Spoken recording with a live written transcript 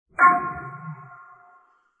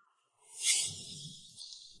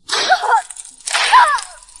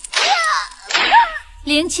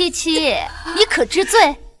林七七，你可知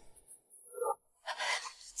罪？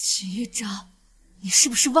局长，你是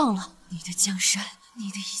不是忘了，你的江山，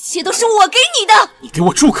你的一切都是我给你的？你给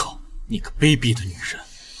我住口！你个卑鄙的女人！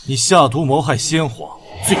你下毒谋害先皇，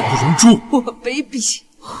罪不容诛！我卑鄙，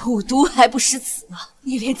误毒还不是此吗？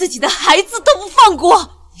你连自己的孩子都不放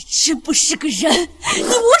过，你真不是个人，你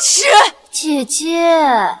无耻！姐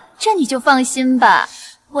姐，这你就放心吧，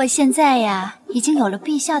我现在呀已经有了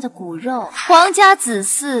陛下的骨肉，皇家子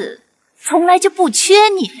嗣从来就不缺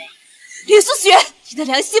你嘞。李素雪，你的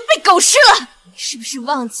良心被狗吃了！你是不是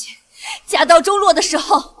忘记家道中落的时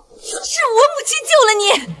候，是我母亲救了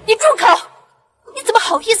你？你住口！你怎么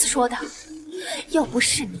好意思说的？要不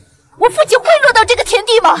是你，我父亲会落到这个田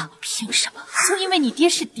地吗？凭什么？就因为你爹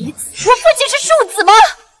是嫡子，我父亲是庶子吗？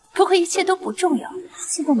不过一切都不重要，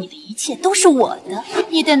现在你的一切都是我的，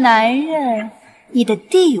你的男人，你的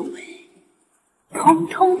地位，通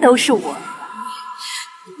通都是我的。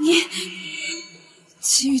你，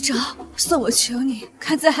秦玉章，算我求你，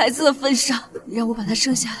看在孩子的份上，你让我把他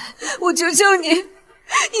生下来，我求求你，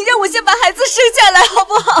你让我先把孩子生下来好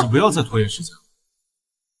不好？你不要再拖延时间了，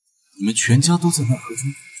你们全家都在那河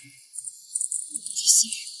中。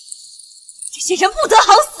这些人不得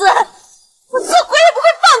好死！我做鬼也不会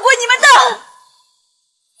放过你们的！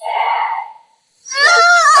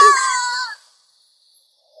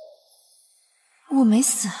我没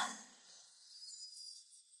死。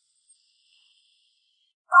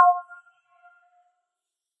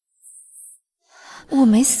我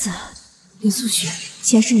没死，林素雪，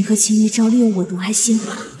既然是你和秦玉章利用我毒害先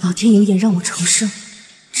皇，老天有眼让我重生，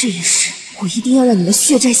这一世我一定要让你们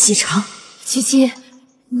血债血偿。七七，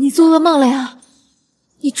你做噩梦了呀？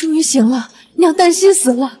你终于醒了，娘担心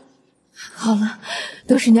死了。好了，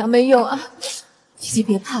都是娘没用啊，七七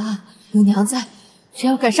别怕啊，有娘在，谁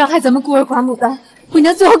要敢伤害咱们孤儿寡母的，我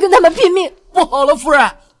娘最后跟他们拼命。不好了，夫人，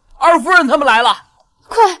二夫人他们来了，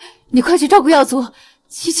你快去照顾耀祖。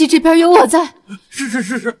七七这边有我在。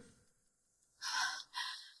是。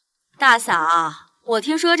大嫂，我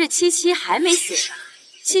听说这七七还没死呢。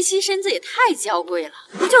七七身子也太娇贵了，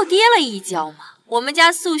不就跌了一跤吗？我们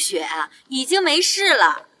家素雪啊，已经没事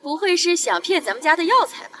了，不会是想骗咱们家的药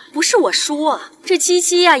材吧？不是我说啊，这七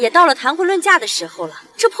七呀，也到了谈婚论嫁的时候了，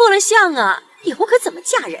这破了相啊，以后可怎么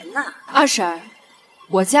嫁人呢？二婶，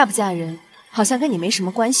我嫁不嫁人，好像跟你没什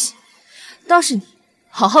么关系，倒是你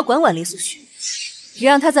好好管管林素雪。别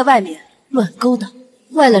让他在外面乱勾当，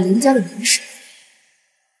坏了林家的名声。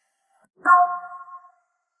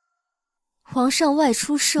皇上外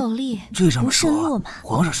出狩猎，这上不面说慎落马，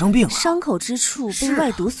皇上生病了，伤口之处被外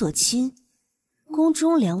毒所侵，宫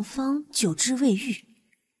中良方久治未愈，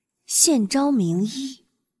现招名医。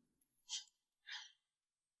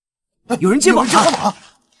有人接榜了！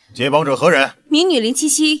接榜者何人？民女林七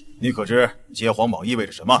七。你可知接皇榜意味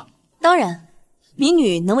着什么？当然，民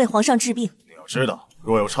女能为皇上治病。你要知道，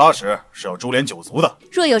若有差池，是要株连九族的。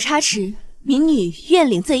若有差池，民女愿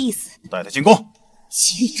领罪一死。带他进宫。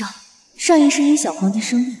齐玉章，上一世因小皇帝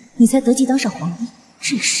生病，你才得及当上皇帝。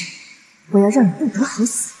这事，我要让你不得好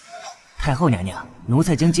死。太后娘娘，奴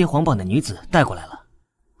才将接皇榜的女子带过来了。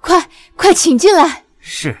快请进来。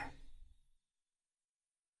是。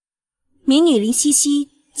民女林西西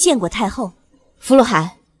见过太后。福禄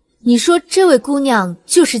海，你说这位姑娘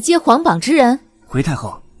就是接皇榜之人？回太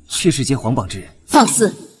后，确是接皇榜之人。放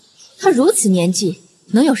肆！她如此年纪，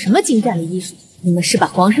能有什么精湛的医术？你们是把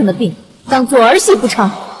皇上的病当做儿戏不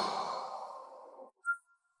成？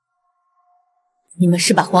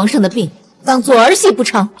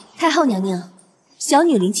太后娘娘，小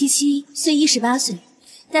女林七七虽18岁，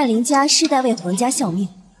但林家世代为皇家效命。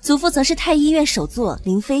祖父曾是太医院首座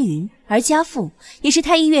林飞云，而家父也是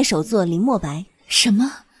太医院首座林墨白。什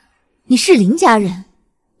么？你是林家人？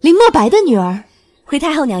林墨白的女儿？回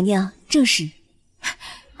太后娘娘，正是。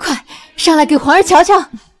快上来给皇儿瞧瞧！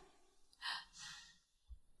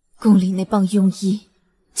宫里那帮庸医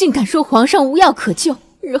竟敢说皇上无药可救，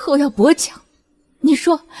日后要跛脚。你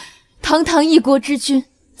说，堂堂一国之君，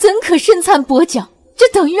怎可身残跛脚？这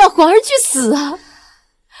等于让皇儿去死啊！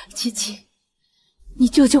七七，你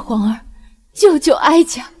救救皇儿，救救哀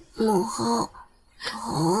家。母后，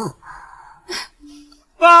疼。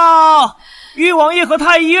报！玉王爷和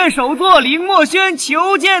太医院首座林墨轩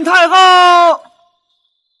求见太后。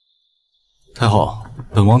太后，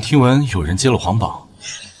本王听闻有人接了皇榜，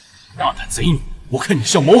大胆贼女，我看你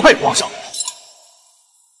像谋害皇上！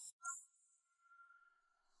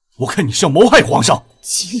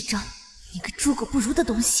齐玉章，你个猪狗不如的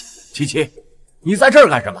东西！七七，你在这儿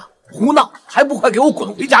干什么？胡闹，还不快给我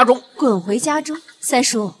滚回家中！滚回家中！三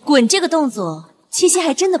叔，滚这个动作，七七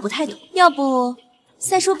还真的不太懂。要不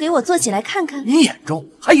三叔给我坐起来看看。你眼中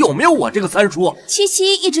还有没有我这个三叔？七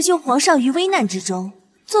七一直救皇上于危难之中，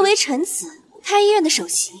作为臣子，太医院的首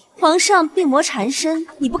席，皇上病魔缠身，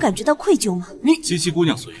你不感觉到愧疚吗？七七姑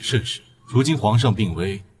娘所言甚是。如今皇上病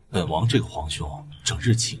危，本王这个皇兄整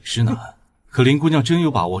日寝食难安。可林姑娘真有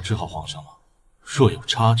把握治好皇上吗？若有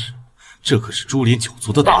差池，这可是株连九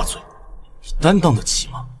族的大罪，你担当得起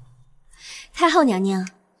吗？太后娘娘，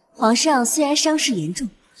皇上虽然伤势严重，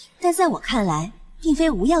但在我看来，并非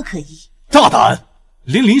无药可医。大胆！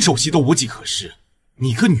连林首席都无计可施，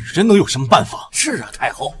你个女人能有什么办法？是啊，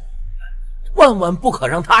太后，万万不可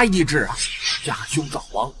让他医治啊！家兄早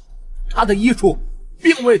亡，他的医术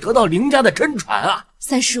并未得到林家的真传啊！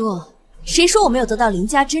三叔，谁说我没有得到林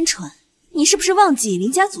家真传？你是不是忘记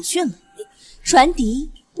林家祖训了？传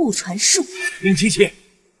嫡不传术。林七七，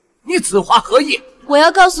你此话何意？我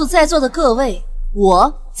要告诉在座的各位，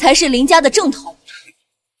我才是林家的正统。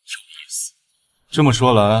这么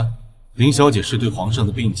说来，林小姐是对皇上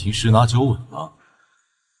的病情十拿九稳了。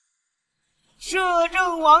摄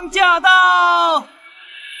政王驾到！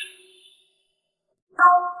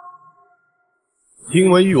听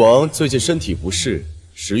闻誉王最近身体不适，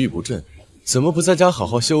食欲不振，怎么不在家好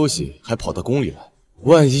好休息，还跑到宫里来？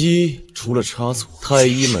万一出了差错，太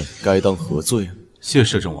医们该当何罪啊？谢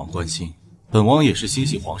摄政王关心，本王也是心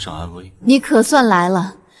系皇上安危。你可算来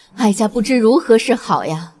了，哀家不知如何是好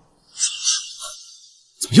呀。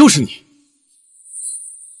怎么又是你？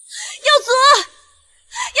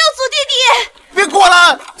耀祖弟弟，别过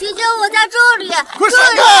来！姐姐，我在这里，快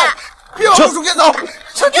闪开！别往路中间走，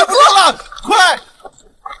车停不住了，快！耀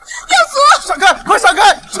祖，闪开！快闪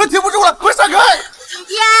开！车停不住了，快闪开！姐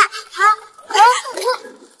姐，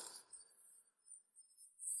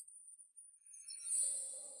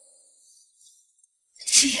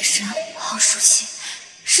这眼神好熟悉，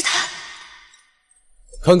是他。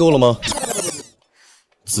看够了吗？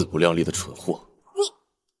自不量力的蠢货！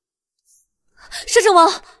摄政王，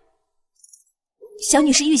小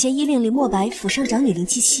女是御前医令林墨白府上长女林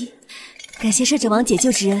七七，感谢摄政王解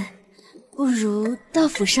救之恩。不如到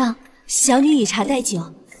府上，小女以茶代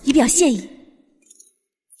酒，以表谢意。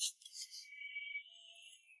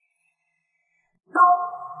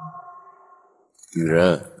女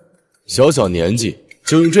人，小小年纪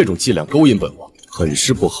就用这种伎俩勾引本王，很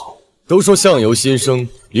是不好。都说相由心生，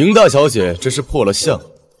林大小姐这是破了相，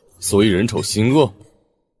所以人丑心恶。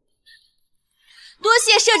多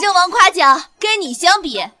谢摄政王夸奖，跟你相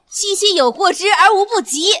比，七七有过之而无不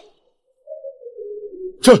及。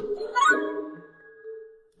这，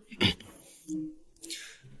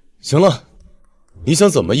行了，你想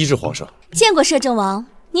怎么医治皇上？见过摄政王，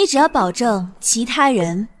你只要保证其他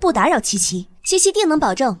人不打扰七七，七七定能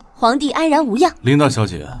保证皇帝安然无恙。林大小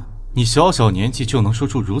姐，你小小年纪就能说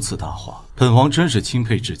出如此大话，本王真是钦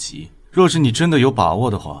佩至极。若是你真的有把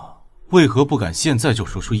握的话，为何不敢现在就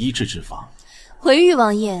说出医治之法？回玉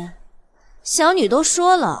王爷，小女都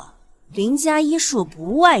说了，林家医术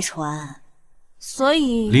不外传，所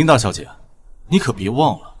以……林大小姐，你可别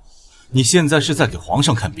忘了，你现在是在给皇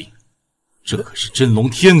上看病，这可是真龙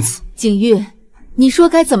天子。景玉，你说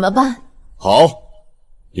该怎么办？好，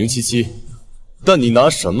林七七，但你拿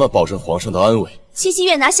什么保证皇上的安危？七七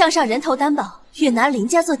愿拿项上人头担保，愿拿林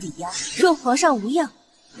家做抵押。若皇上无恙，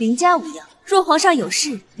林家无恙；若皇上有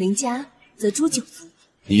事，林家则诛九族。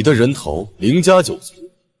你的人头，林家九族，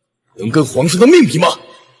能跟皇上的命比吗？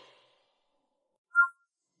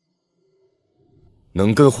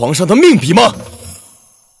能跟皇上的命比吗？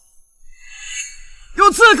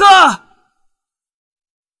有刺客！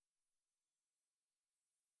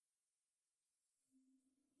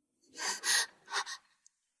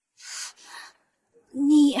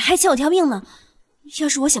你还欠我条命呢！要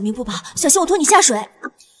是我小命不保，小心我拖你下水。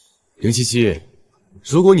林七七，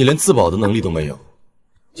如果你连自保的能力都没有，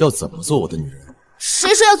要怎么做我的女人？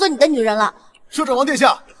谁说要做你的女人了？摄政王殿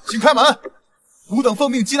下，请开门！吾等奉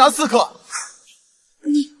命缉拿刺客。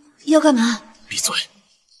你要干嘛？闭嘴！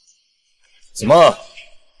怎么，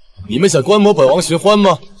你们想观摩本王寻欢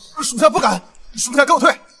吗？属下不敢，属下告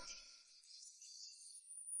退。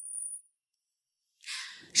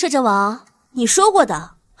摄政王，你说过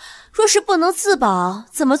的，若是不能自保，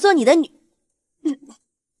怎么做你的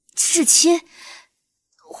至亲？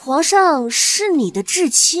皇上是你的至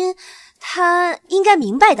亲，他应该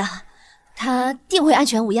明白的，他定会安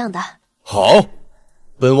全无恙的。好，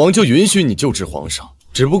本王就允许你救治皇上。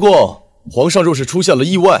只不过，皇上若是出现了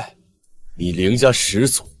意外，你林家始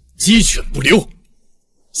祖鸡犬不留。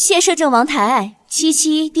谢摄政王抬爱，七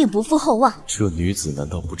七定不负厚望。这女子难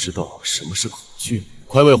道不知道什么是恐惧？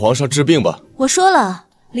快为皇上治病吧！我说了，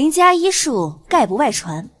林家医术概不外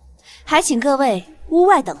传，还请各位屋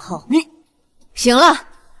外等候。行了，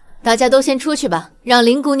大家都先出去吧，让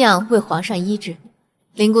林姑娘为皇上医治。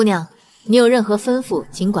林姑娘，你有任何吩咐，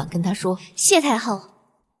尽管跟她说。谢太后。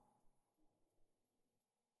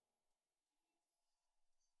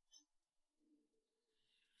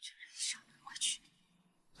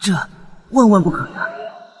这万万不可呀！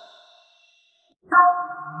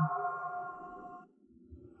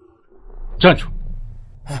站住！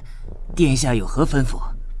殿下有何吩咐？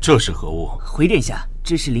这是何物？回殿下，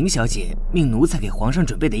这是林小姐命奴才给皇上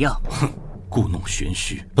准备的药。哼，故弄玄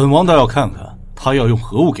虚，本王倒要看看她要用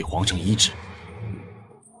何物给皇上医治。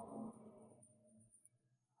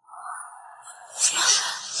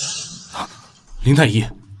林太医，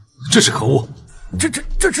这是何物？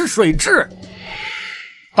这是水蛭。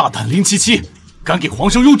大胆林七七，敢给皇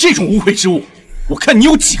上用这种无愧之物，我看你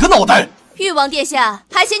有几个脑袋！誉王殿下，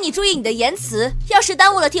还请你注意你的言辞，要是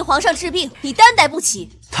耽误了替皇上治病，你担待不起。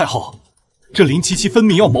太后，这林七七分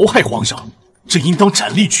明要谋害皇上，这应当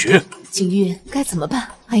斩立决。景玉，该怎么办？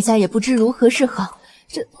哀家也不知如何是好。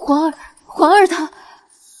这皇儿他……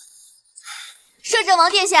摄政王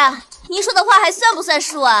殿下，您说的话还算不算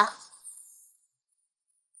数啊？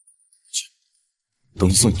东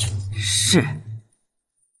西送你去。是。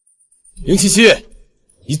林七七，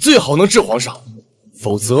你最好能治皇上，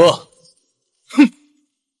否则，哼！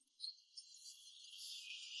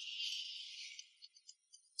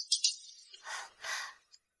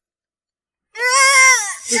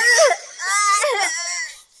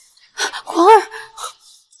皇儿，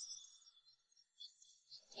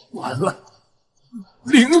完了，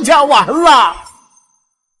林家完了！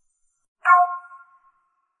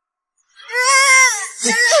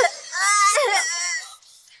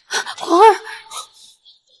皇儿，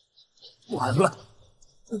完了，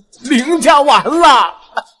林家完了！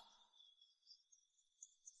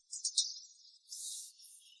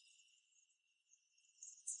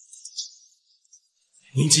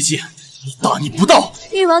林七七，你大逆不道！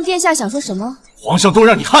誉王殿下想说什么？皇上都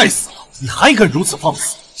让你害死了，你还敢如此放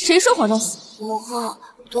肆？谁说皇上死？母后，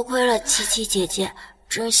多亏了七七姐姐，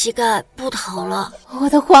朕膝盖不疼了。我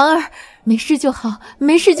的皇儿，没事就好，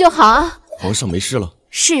没事就好啊！皇上没事了。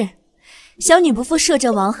是，小女不负摄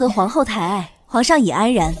政王和皇后抬爱，皇上已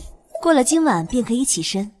安然，过了今晚便可以起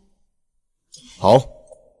身。好，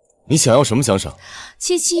你想要什么奖赏？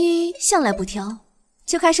七七向来不挑，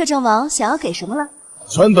就看摄政王想要给什么了。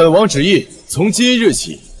传本王旨意，从今日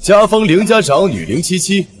起，加封林家长女林七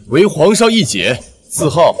七为皇上一姐，赐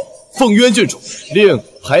号凤渊郡主，另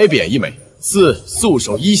牌匾一枚，赐素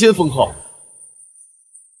手医仙封号。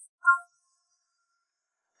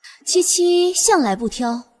七七向来不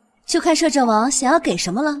挑，就看摄政王想要给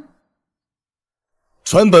什么了。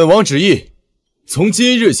传本王旨意，从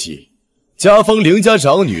今日起，加封林家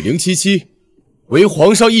长女林七七为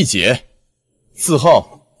皇上一姐，赐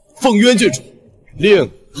号凤渊郡主，另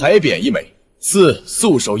牌匾一枚，赐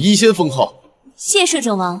素手医仙封号。谢摄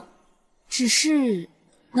政王，只是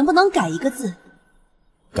能不能改一个字？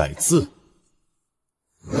改字？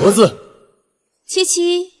何字？七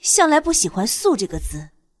七向来不喜欢素这个字，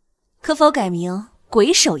可否改名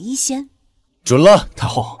鬼手医仙？准了。太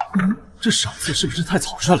后，这赏赐是不是太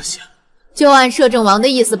草率了些？就按摄政王的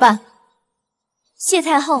意思办。谢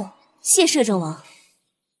太后，谢摄政王。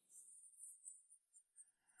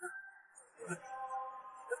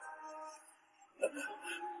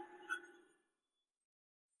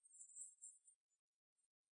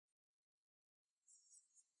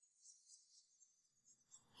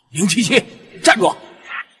林七七，站住！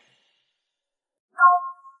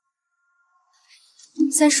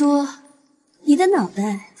三叔，你的脑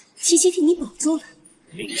袋，七七替你保住了。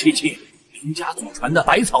林七七，林家祖传的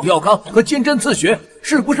百草药纲和金针刺穴，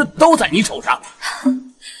是不是都在你手上？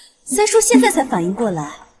三叔现在才反应过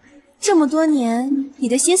来，这么多年，你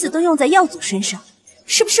的心思都用在药祖身上，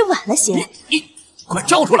是不是晚了些？你快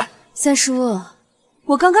交出来！三叔，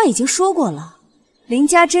我刚刚已经说过了，林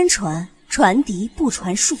家真传，传嫡不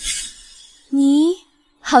传术。你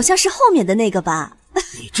好像是后面的那个吧？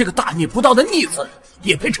你这个大逆不道的逆子，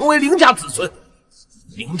也配成为林家子孙？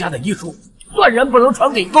林家的医术断然不能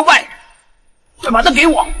传给一个外人，快把它给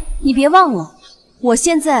我！你别忘了，我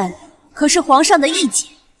现在可是皇上的义姐，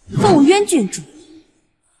凤渊郡主。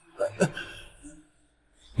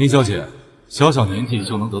林小姐，小小年纪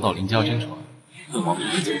就能得到林家真传，本王无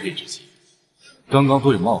不敬佩之情。刚刚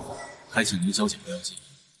多有冒犯，还请林小姐不要介意。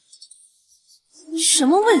什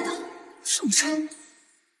么味道？这么臭！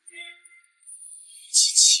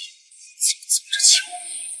七七，就走着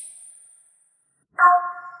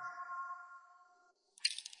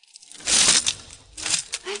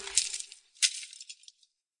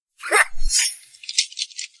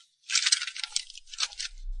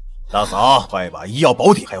瞧。大嫂，快把医药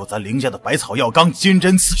宝典还有咱林家的百草药纲、金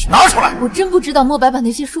针刺血拿出来！我真不知道墨白把那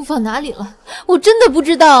些书放哪里了，我真的不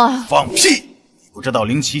知道啊！放屁！不知道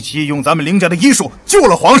林七七用咱们林家的医术救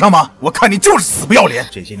了皇上吗？我看你就是死不要脸！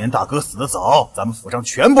这些年大哥死得早，咱们府上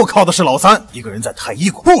全部靠的是老三，一个人在太医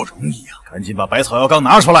国不容易啊！赶紧把百草药纲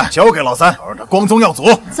拿出来，交给老三，好让他光宗耀祖。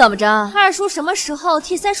怎么着，二叔什么时候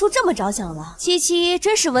替三叔这么着想了？七七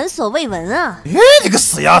真是闻所未闻啊！你个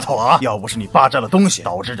死丫头啊！要不是你霸占了东西，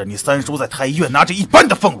导致着你三叔在太医院拿着一般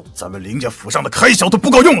的俸禄，咱们林家府上的开销都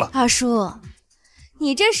不够用了。二叔，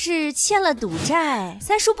你这是欠了赌债，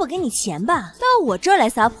三叔不给你钱吧？到我这儿来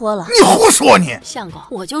撒泼了？你胡说你！相公，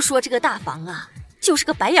我就说这个大房啊，就是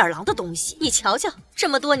个白眼狼的东西。你瞧瞧，这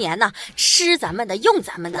么多年呢，吃咱们的，用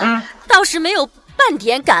咱们的，倒是没有半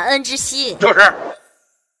点感恩之心。就是。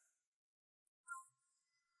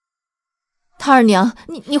他二娘，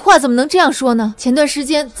你话怎么能这样说呢？前段时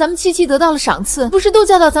间咱们七七得到了赏赐，不是都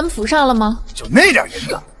交到咱们府上了吗？就那点银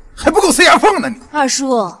子，还不够塞牙缝呢你！二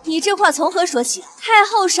叔，你这话从何说起？太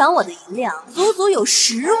后赏我的银两足足有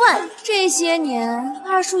10万，这些年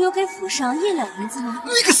二叔有给府上1两银子吗？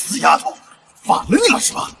你个死丫头，反了你了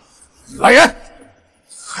是吧？来人，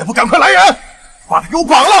还不赶快来人，把他给我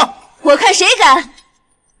绑了！我看谁敢！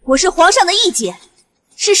我是皇上的义姐，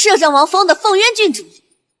是摄政王封的凤渊郡主。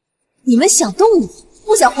你们想动我，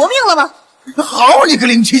不想活命了吗？好你个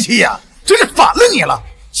林七七呀，真是反了你了，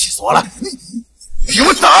气死我了！你给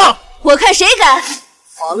我打！我看谁敢！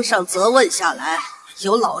皇上责问下来，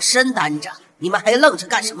有老身担着，你们还愣着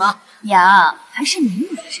干什么？娘，还是你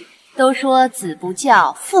理智。都说子不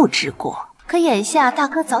教，父之过。可眼下大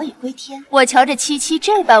哥早已归天，我瞧着七七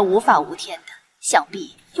这般无法无天的，想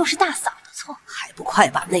必又是大嫂的错。还不快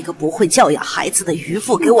把那个不会教养孩子的渔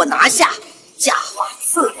夫给我拿下，家法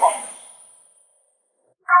伺候！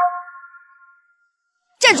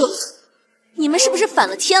站住！你们是不是反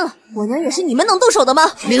了天了？我娘也是你们能动手的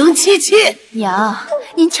吗？林七七，娘，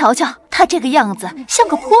您瞧瞧，她这个样子像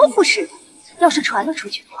个泼妇似的，要是传了出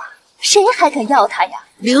去的话，谁还敢要她呀？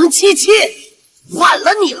林七七，晚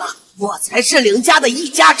了你了，我才是林家的一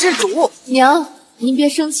家之主。娘，您别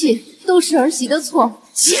生气，都是儿媳的错。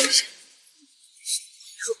贱人，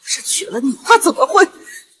若不是娶了你，他怎么会？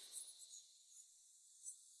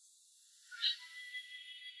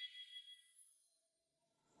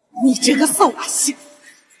你这个馊把戏，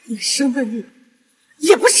你生的女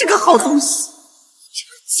也不是个好东西。这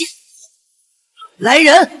个贱人，来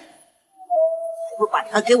人，还不把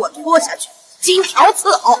他给我拖下去，金条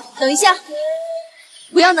伺候！等一下，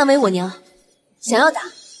不要难为我娘，想要打，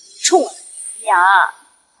冲我来！娘，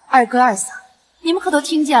二哥二嫂，你们可都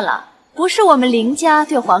听见了，不是我们林家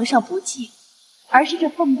对皇上不敬，而是这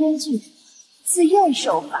凤边郡主自愿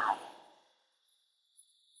受罚的。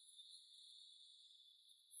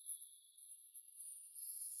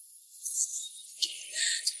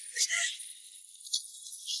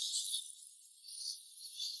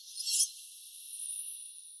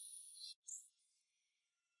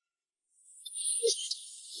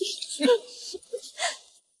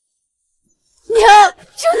娘，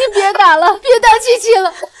求您别打了，别打七七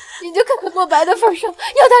了，您就看在墨白的份上，要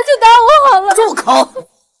打就打我好了。住口！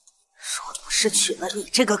若不是取了你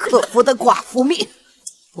这个克夫的寡妇命，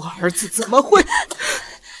我儿子怎么会？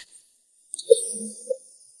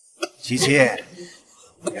七七，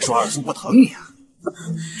别说二叔不疼你啊，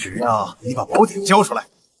只要你把宝典交出来，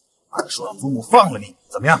二叔让祖母放了你，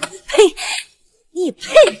怎么样？呸！你呸！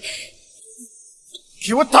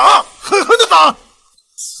给我打，狠狠的打！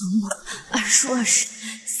祖母、二叔20，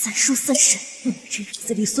三叔30，这日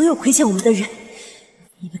子里所有亏欠我们的人，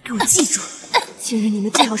你们给我记住，今日你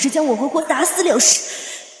们最好是将我活活打死了事，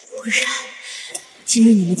不然今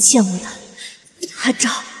日你们欠我的他招，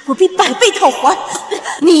我必100倍讨还。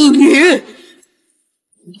逆女，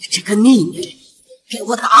你这个逆女，给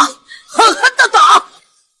我打，狠狠的打！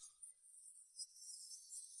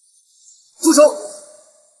住手！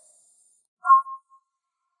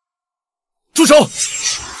住手！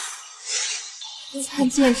参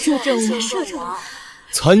见摄政王。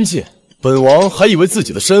参见，本王还以为自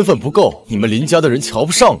己的身份不够，你们林家的人瞧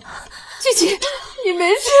不上我。七七，你没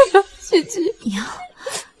事吧？七七，娘，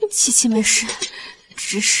七七没事，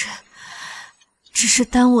只是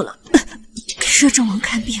耽误了给摄政王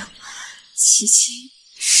看病。七七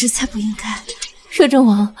实在不应该。摄政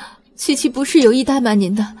王，七七不是有意怠慢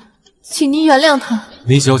您的，请您原谅她。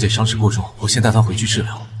林小姐伤势过重，我先带她回去治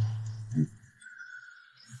疗。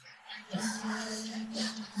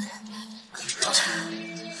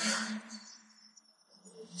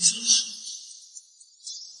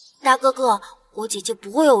大哥哥，我姐姐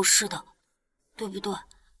不会有事的，对不对？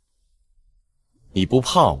你不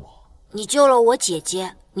怕我？你救了我姐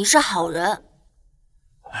姐，你是好人。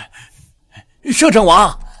摄政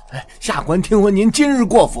王，下官听闻您今日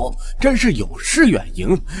过府，真是有失远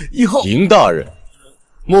迎。以后林大人，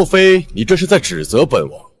莫非你这是在指责本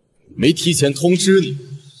王没提前通知你？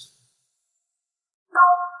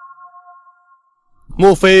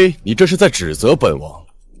莫非你这是在指责本王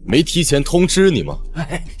没提前通知你吗？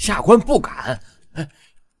下官不敢，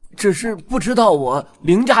只是不知道我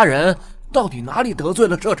林家人到底哪里得罪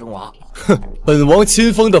了摄政王。哼，本王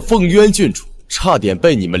亲封的凤渊郡主差点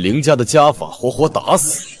被你们林家的家法活活打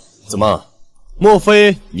死。怎么？莫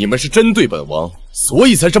非你们是针对本王，所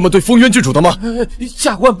以才这么对凤渊郡主的吗？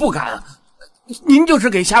下官不敢，您就是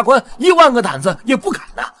给下官1万个胆子也不敢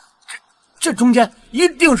的。这中间一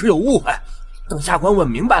定是有误会。等下官问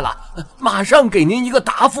明白了，马上给您一个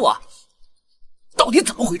答复啊！到底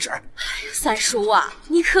怎么回事？三叔啊，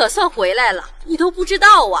你可算回来了，你都不知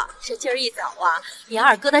道啊！这今儿一早啊，你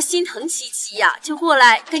二哥他心疼七七呀，就过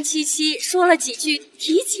来跟七七说了几句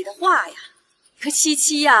提起的话呀。可七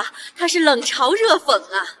七呀，他是冷嘲热讽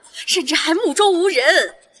啊，甚至还目中无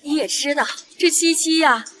人。你也知道，这七七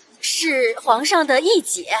呀是皇上的义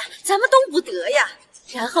姐，咱们都不得呀。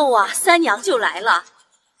然后啊，三娘就来了，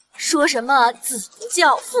说什么子不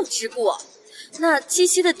教父之过。那七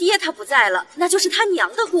七的爹他不在了，那就是他娘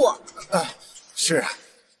的过。是啊，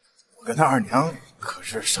我跟他二娘可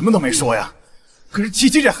是什么都没说呀。可是七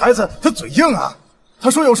七这孩子他嘴硬啊，他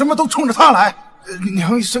说有什么都冲着他来，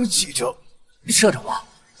娘一生气就……摄政王，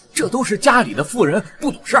这都是家里的妇人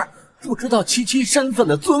不懂事儿，不知道七七身份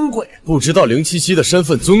的尊贵，不知道凌七七的身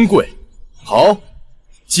份尊贵。好，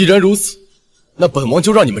既然如此，那本王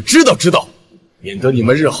就让你们知道知道，免得你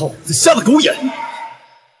们日后再瞎了狗眼。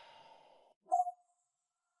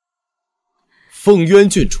凤渊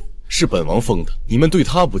郡主是本王封的，你们对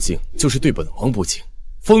她不敬，就是对本王不敬。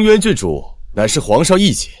凤渊郡主乃是皇上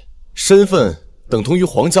义姐，身份等同于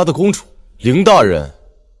皇家的公主。凌大人，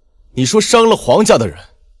你说伤了皇家的人，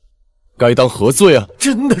该当何罪啊？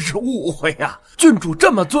真的是误会啊！郡主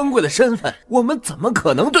这么尊贵的身份，我们怎么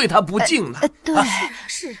可能对她不敬呢？对，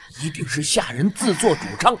是，一定是下人自作主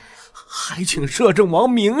张，还请摄政王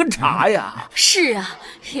明察呀！是啊，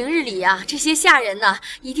平日里啊，这些下人呢，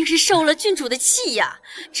一定是受了郡主的气呀。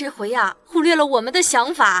这回呀，忽略了我们的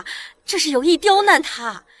想法，这是有意刁难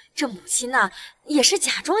他。这母亲呢，也是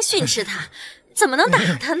假装训斥他，怎么能打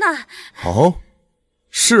他呢？哦，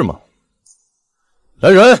是吗？来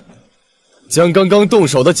人，将刚刚动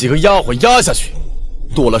手的几个丫鬟押下去，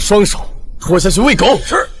剁了双手，拖下去喂狗。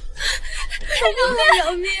是。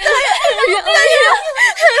饶命！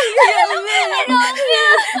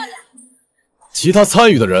其他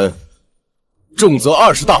参与的人，重则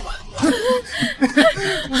20大板。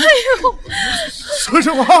哎呦，摄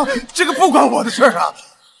政王，这个不关我的事啊。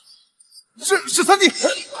是三弟，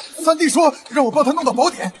三弟说让我帮他弄到宝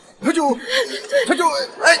典，他就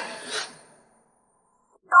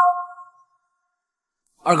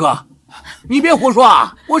二哥，你别胡说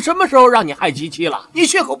啊！我什么时候让你害七七了？你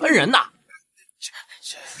血口喷人呐！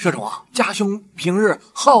摄政王，家兄平日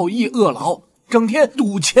好逸恶劳，整天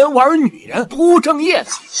赌钱玩女人，不务正业的。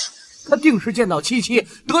他定是见到七七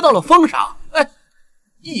得到了封赏，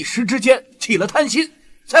一时之间起了贪心，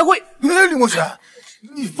才会。林墨轩，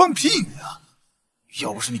你放屁你啊！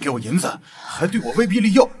要不是你给我银子，还对我威逼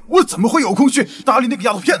利诱，我怎么会有空去搭理那个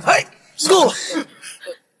丫头片子？够了！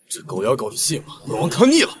这狗咬狗的戏码，本王看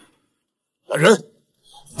腻了。来人，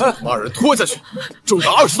把二人拖下去，重打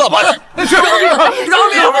20大板。是饶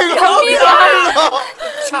命！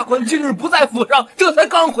下官今日不在府上，这才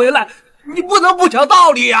刚回来，你不能不讲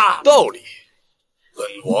道理呀！道理，本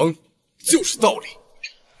王就是道理，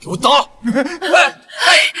给我打！不是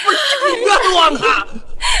冤枉啊！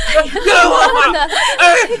冤枉啊！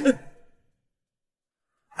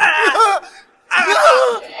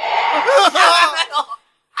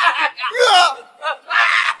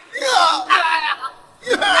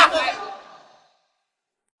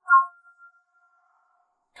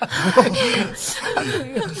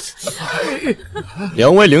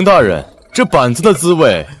两位凌大人，这板子的滋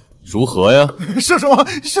味如何呀？摄政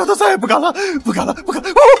王，小的再也不敢了，不敢了！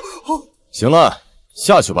行了，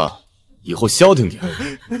下去吧，以后消停点。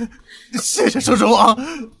谢谢摄政王。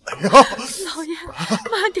哎呦，老爷，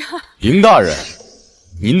慢点。凌大人，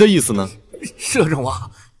您的意思呢？摄政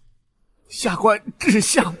王，下官治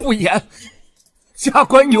下不严，下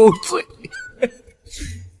官有罪。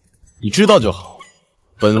你知道就好，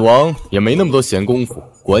本王也没那么多闲工夫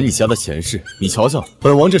管你家的闲事。你瞧瞧，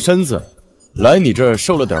本王这身子来你这儿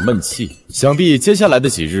受了点闷气，想必接下来的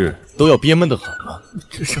几日都要憋闷得很了。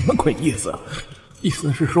这什么鬼意思？意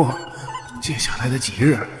思是说，接下来的几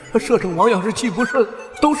日，摄政王要是气不顺，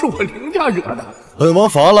都是我凌家惹的。本王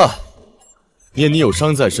罚了，念你有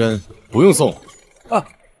伤在身，不用送。啊，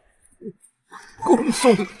恭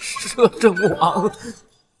送摄政王。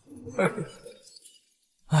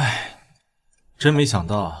唉，真没想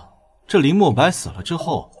到这林墨白死了之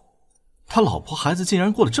后，他老婆孩子竟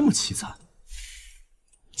然过得这么凄惨。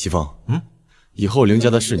齐风，以后凌家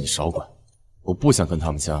的事你少管，我不想跟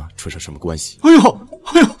他们家扯上什么关系。哎呦，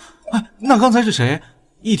哎，那刚才是谁？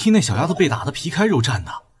一听那小丫头被打得皮开肉绽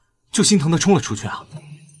的，就心疼的冲了出去啊！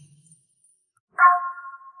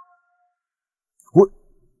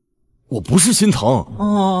我不是心疼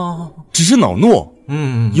哦，只是恼怒。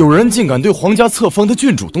有人竟敢对皇家册封的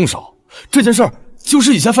郡主动手，这件事儿就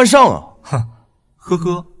是以下犯上啊！哼，呵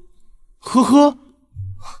呵，呵呵，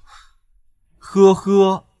呵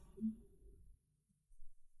呵。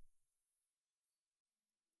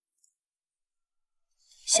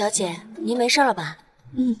小姐，您没事了吧？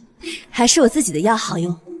还是我自己的药好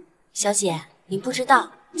用。小姐，您不知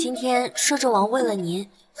道，今天摄政王为了您，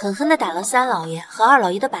狠狠地打了3老爷和2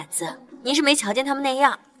老爷的板子，您是没瞧见他们那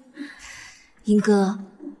样。英哥，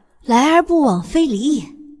来而不往非礼也。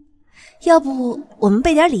要不我们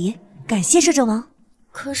备点礼，感谢摄政王？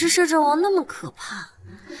可是摄政王那么可怕。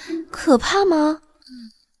可怕吗？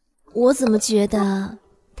我怎么觉得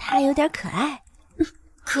他有点可爱？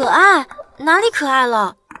可爱？哪里可爱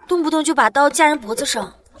了？动不动就把刀架人脖子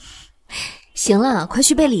上。行了，快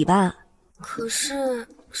去备礼吧。可是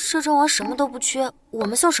摄政王什么都不缺，我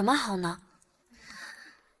们送什么好呢？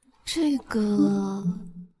这个，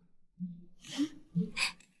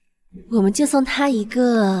我们就送他一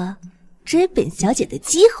个追本小姐的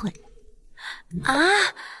机会。啊！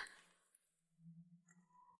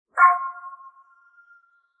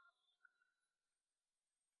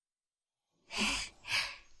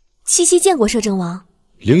七七见过摄政王。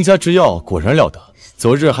凌家之药果然了得，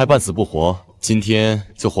昨日还半死不活，今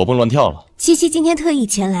天就活蹦乱跳了。七七今天特意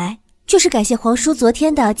前来，就是感谢皇叔昨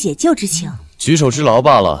天的解救之情，举手之劳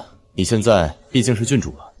罢了。你现在毕竟是郡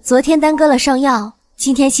主了，昨天耽搁了上药，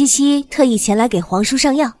今天七七特意前来给皇叔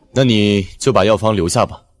上药。那你就把药方留下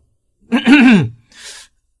吧。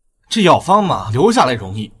这药方嘛，留下来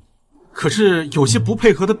容易，可是有些不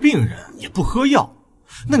配合的病人也不喝药。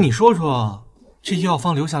那你说说，这药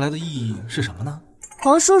方留下来的意义是什么呢？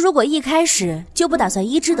皇叔如果一开始就不打算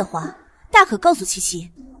医治的话，大可告诉七七，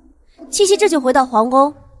七七这就回到皇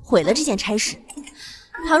宫毁了这件差事。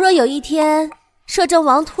倘若有一天摄政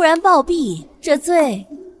王突然暴毙，这罪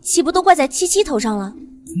岂不都怪在七七头上了？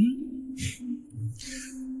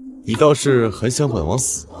你倒是很想本王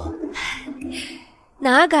死啊？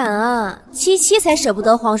哪敢啊，七七才舍不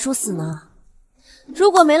得皇叔死呢。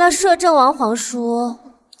如果没了摄政王皇叔，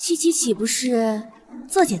七七岂不是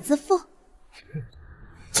作茧自缚？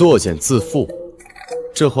作茧自缚，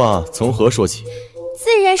这话从何说起？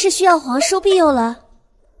自然是需要皇叔庇佑了，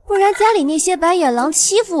不然家里那些白眼狼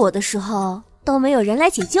欺负我的时候，都没有人来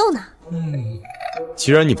解救呢。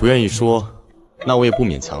既然你不愿意说，那我也不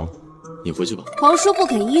勉强了。你回去吧。皇叔不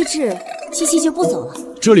肯医治，七七就不走了。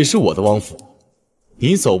这里是我的王府，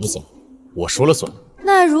你走不走，我说了算。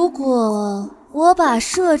那如果我把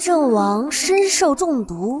摄政王身受中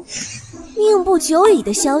毒、命不久矣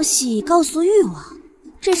的消息告诉誉王，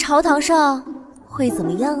这朝堂上会怎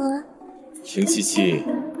么样啊？凌七七，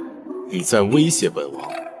你在威胁本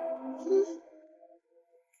王。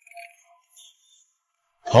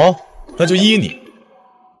好，那就依你。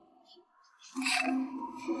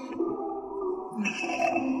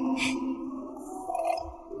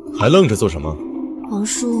还愣着做什么？皇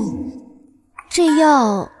叔，这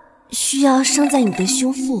药需要伤在你的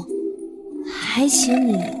胸腹，还请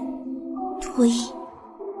你脱衣。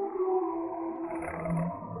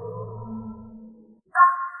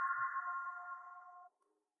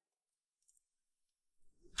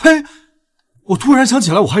嘿，我突然想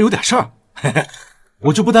起来，我还有点事儿，嘿嘿，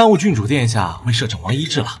我就不耽误郡主殿下为摄政王医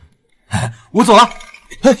治了。嘿嘿，我走了。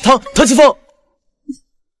哎，唐七凤。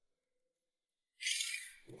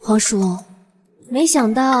皇叔，没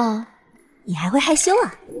想到你还会害羞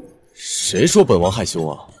啊！谁说本王害羞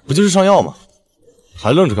啊？不就是上药吗？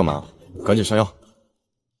还愣着干嘛？赶紧上药！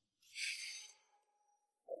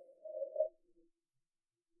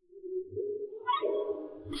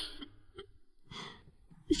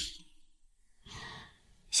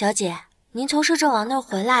小姐，您从摄政王那儿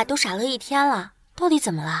回来都傻了1天了，到底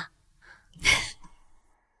怎么了？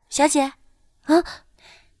小姐，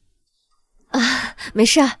没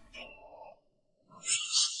事儿。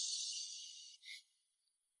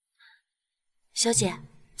小姐，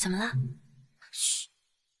怎么了？嘘。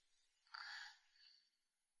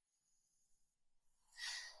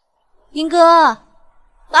英哥，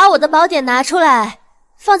把我的宝典拿出来，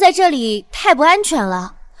放在这里太不安全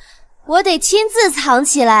了，我得亲自藏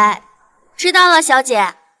起来。知道了，小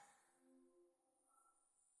姐。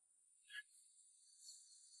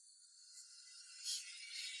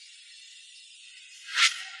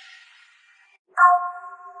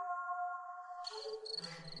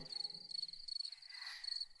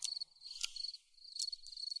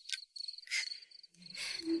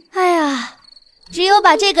哎呀，只有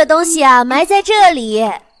把这个东西啊埋在这里，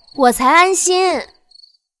我才安心。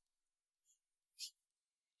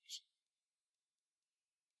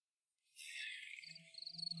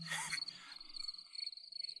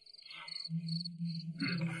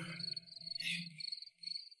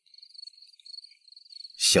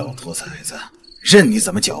小兔崽子，任你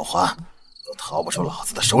怎么狡猾，都逃不出老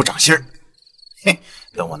子的手掌心儿。嘿，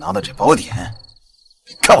等我拿到这宝典，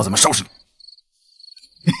看我怎么收拾你！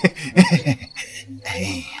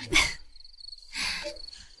哎，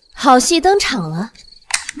好戏登场了！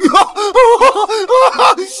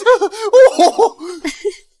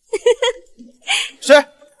谁？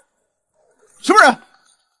什么人？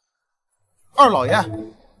二老爷，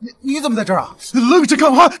你怎么在这儿啊？愣着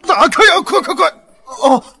干嘛？打开呀！快快快！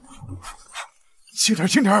哦，轻点，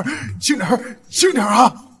轻点，轻点，轻点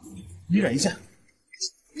啊！你忍一下，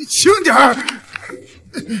你轻点儿。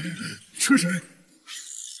吃水。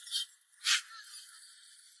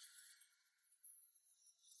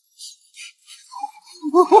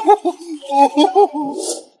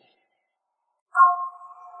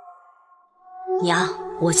娘，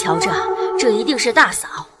我瞧着这一定是大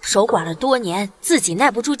嫂守寡了多年，自己耐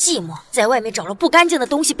不住寂寞，在外面找了不干净的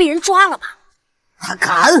东西，被人抓了吧？他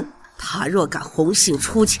敢！他若敢红杏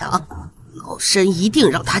出墙，老身一定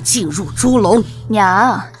让他进入猪笼。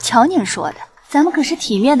娘，瞧您说的，咱们可是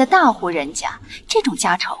体面的大户人家，这种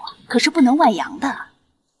家丑啊，可是不能外扬的。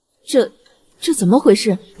这怎么回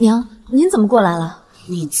事？娘，您怎么过来了？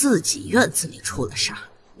你自己院子里出了事儿，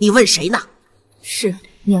你问谁呢？是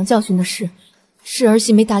娘教训的是儿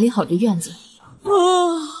媳没打理好这院子。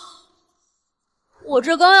我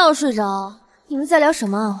这刚要睡着，你们在聊什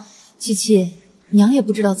么？七七，娘也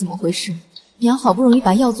不知道怎么回事，娘好不容易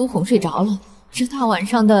把耀祖哄睡着了，这大晚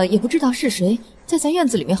上的也不知道是谁在咱院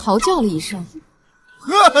子里面嚎叫了一声。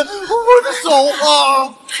我的手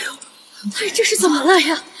啊！哎，这是怎么了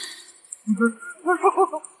呀？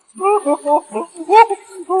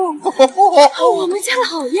我们家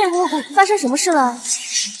老爷发生什么事了？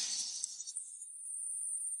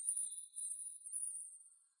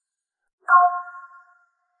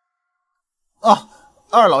啊，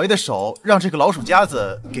二老爷的手让这个老鼠夹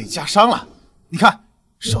子给夹伤了，你看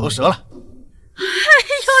手都折了。哎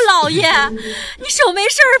呦，老爷，你手没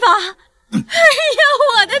事吧？哎呀，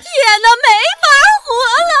我的天哪，没法活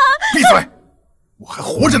了！闭嘴，我还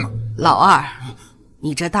活着呢。老二，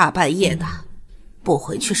你这大半夜的不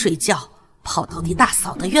回去睡觉，跑到你大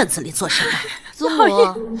嫂的院子里做什么？祖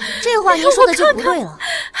母，这话您说的就不对了。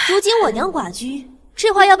如今我娘寡居，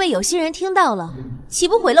这话要被有心人听到了，岂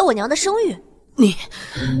不毁了我娘的声誉？你，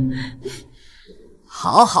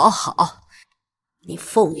好，你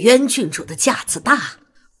凤渊郡主的架子大，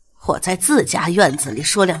我在自家院子里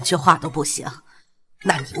说两句话都不行，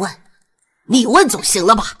那你问总行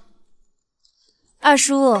了吧？二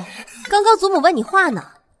叔，刚刚祖母问你话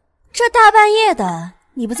呢，这大半夜的，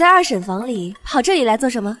你不在二婶房里，跑这里来做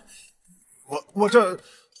什么？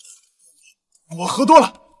我喝多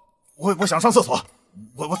了，我想上厕所，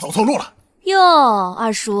我走错路了。哟，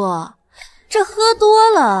二叔，这喝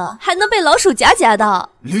多了还能被老鼠夹夹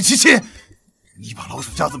到？刘七七，你把老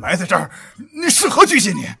鼠夹子埋在这儿，你是何居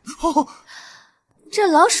心你？哦，这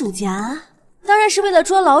老鼠夹当然是为了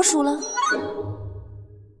捉老鼠了。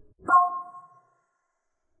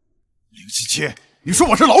刘七七，你说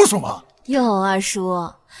我是老鼠吗？哟，二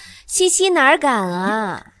叔，七七哪敢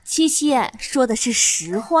啊？七七说的是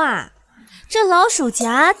实话，这老鼠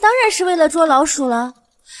夹当然是为了捉老鼠了。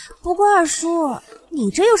不过二叔，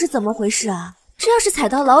你这又是怎么回事啊？这要是踩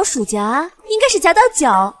到老鼠夹，应该是夹到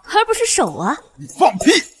脚，而不是手啊！你放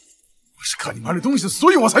屁！我是看你埋了东西，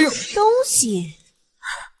所以我才用东西。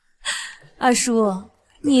二叔，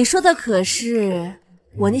你说的可是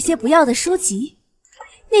我那些不要的书籍？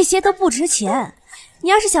那些都不值钱，你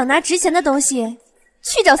要是想拿值钱的东西，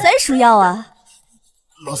去找三叔要啊！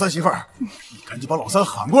老三媳妇儿，你赶紧把老三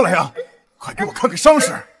喊过来呀！快给我看看伤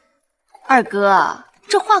势。二哥，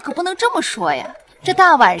这话可不能这么说呀！这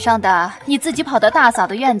大晚上的，你自己跑到大嫂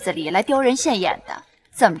的院子里来丢人现眼的，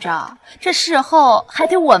怎么着？这事后还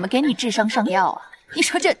得我们给你治伤上药啊？你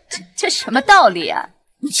说这什么道理啊？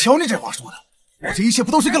你瞧你这话说的，我这一切不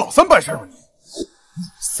都是给老三办事吗？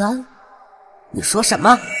三，你说什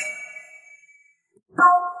么？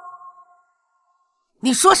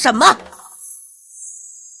你说什么？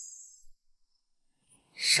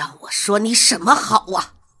让我说你什么好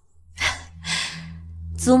啊？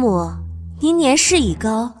祖母，您年事已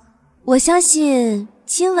高，我相信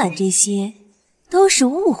今晚这些都是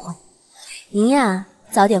误会。您呀，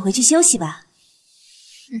早点回去休息吧。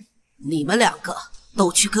你们两个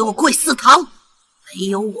都去给我跪4堂，没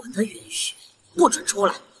有我的允许，不准出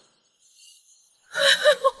来。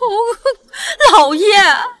老爷，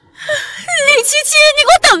李七七，你给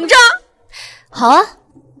我等着！好啊，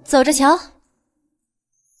走着瞧。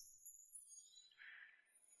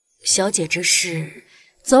小姐，这是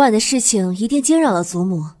昨晚的事情一定惊扰了祖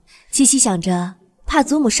母，七七想着怕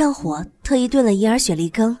祖母上火，特意炖了银耳雪梨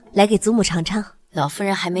羹来给祖母尝尝。老夫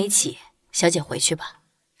人还没起，小姐回去吧。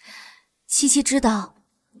七七知道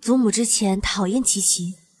祖母之前讨厌七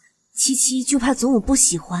七，七七就怕祖母不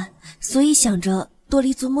喜欢，所以想着多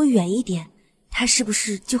离祖母远一点，她是不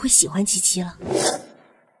是就会喜欢七七了？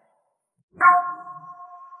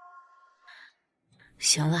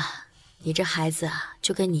行了，你这孩子啊，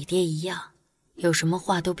就跟你爹一样，有什么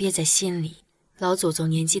话都憋在心里。老祖宗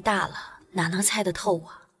年纪大了，哪能猜得透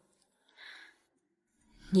啊？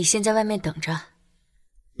你先在外面等着。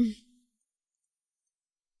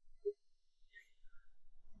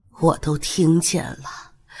我都听见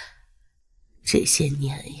了，这些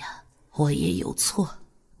年呀，我也有错，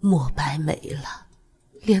莫白没了，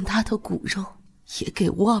连他的骨肉也给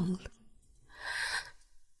忘了，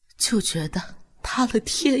就觉得塌了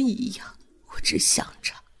天一样。我只想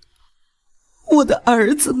着我的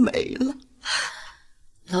儿子没了。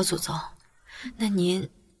老祖宗，那您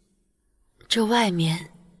这外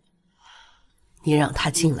面，你让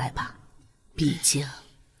他进来吧，毕竟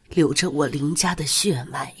流着我林家的血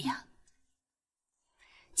脉呀。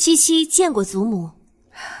七七见过祖母。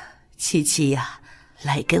七七呀，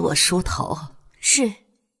来给我梳头。是。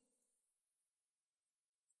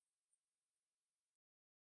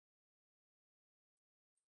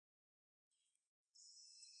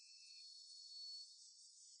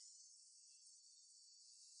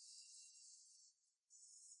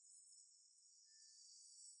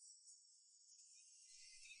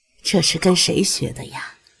这是跟谁学的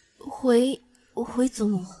呀？回祖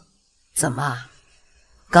母。怎么，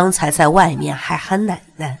刚才在外面还喊奶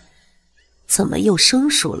奶，怎么又生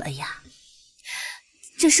疏了呀？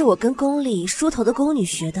这是我跟宫里梳头的宫女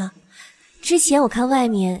学的。之前我看外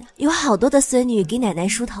面有好多的孙女给奶奶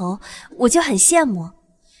梳头，我就很羡慕，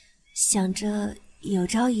想着有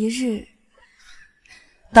朝一日。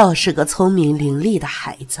倒是个聪明伶俐的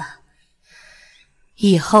孩子，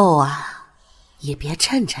以后啊，也别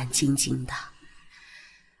战战兢兢的，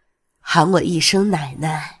喊我一声奶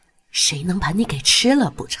奶，谁能把你给吃了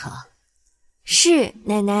不成？是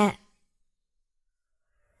奶奶。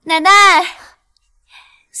奶奶，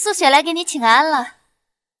素雪来给你请安了。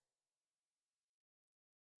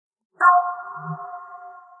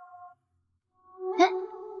哎，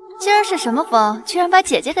今儿是什么风，居然把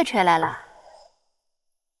姐姐给吹来了？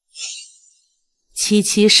七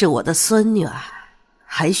七是我的孙女儿，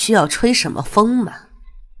还需要吹什么风吗？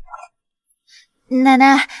奶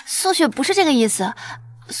奶，素雪不是这个意思，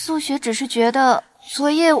素雪只是觉得昨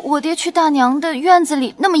夜我爹去大娘的院子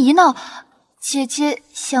里那么一闹，姐姐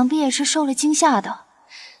想必也是受了惊吓的。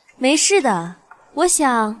没事的，我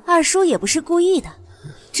想二叔也不是故意的，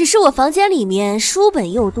只是我房间里面书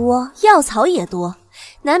本又多，药草也多，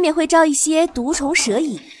难免会招一些毒虫蛇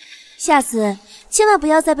蚁，下次千万不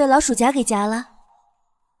要再被老鼠夹给夹了。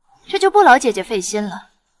这就不劳姐姐费心了，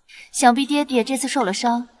想必爹爹这次受了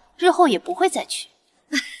伤，日后也不会再去。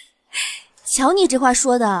瞧你这话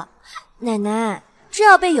说的，奶奶，这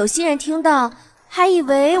要被有心人听到，还以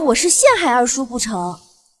为我是陷害二叔不成。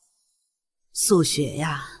素雪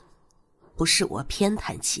呀，不是我偏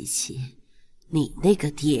袒七七，你那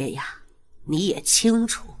个爹呀，你也清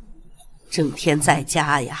楚，整天在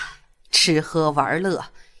家呀，吃喝玩乐，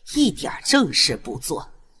一点正事不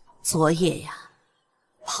做。昨夜呀，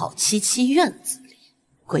跑七七院子里，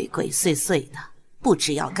鬼鬼祟祟的，不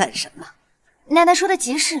知要干什么。奶奶说的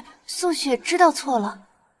极是，素雪知道错了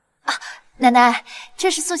啊。奶奶，这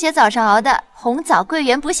是素雪早上熬的红枣桂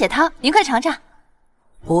圆补血汤，您快尝尝。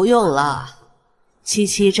不用了，七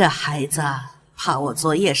七这孩子怕我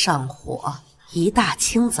昨夜上火，一大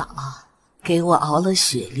清早给我熬了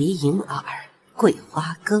雪梨银耳桂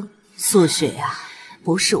花羹。素雪呀，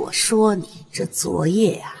不是我说你，这昨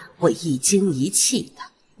夜呀，我一惊一气的，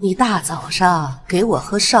你大早上给我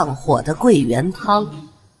喝上火的桂圆汤，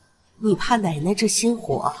你怕奶奶这心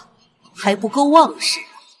火还不够旺盛。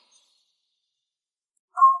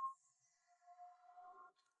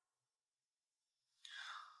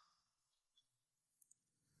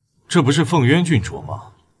这不是凤渊郡主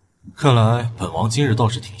吗？看来本王今日倒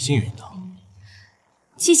是挺幸运的。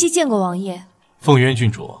七七见过王爷。凤渊郡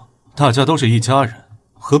主，大家都是一家人，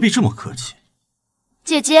何必这么客气？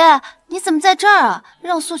姐姐，你怎么在这儿啊？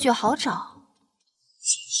让素雪好找。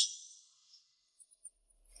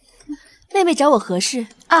妹妹找我何事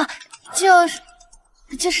啊？就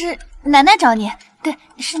是奶奶找你。对，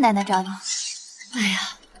是奶奶找你。哎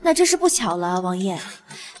呀，那真是不巧了，王爷。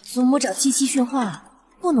祖母找七七训话，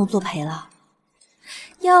不能作陪了。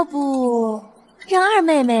要不让二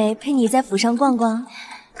妹妹陪你在府上逛逛，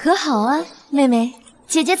可好啊，妹妹？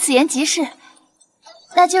姐姐此言极是，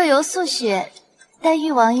那就由素雪带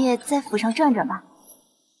玉王爷在府上转转吧。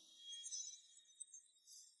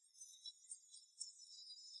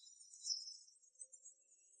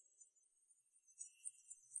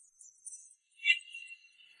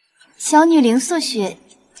小女灵素雪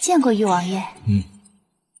见过玉王爷。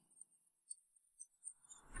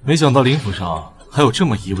没想到灵府上还有这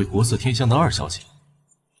么一位国色天香的二小姐。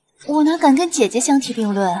我哪敢跟姐姐相提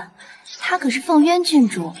并论，她可是凤渊郡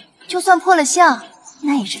主，就算破了相，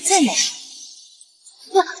那也是最美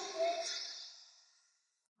的。呀，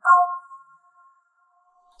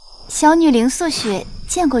小女灵素雪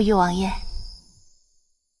见过玉王爷。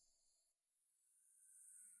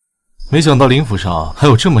没想到灵府上还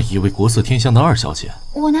有这么一位国色天香的二小姐。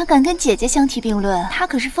我哪敢跟姐姐相提并论，她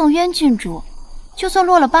可是凤渊郡主，就算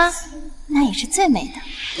落了疤，那也是最美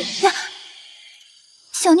的。呀，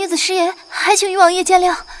小女子失言，还请玉王爷见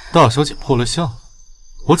谅。大小姐破了相，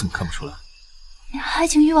我怎么看不出来？还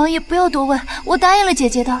请玉王爷不要多问，我答应了姐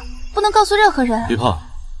姐的，不能告诉任何人。别怕，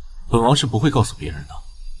本王是不会告诉别人的。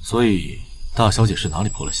所以大小姐是哪里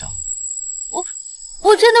破了相？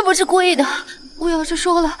我真的不是故意的，我要是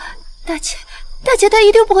说了，大姐她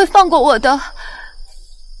一定不会放过我的。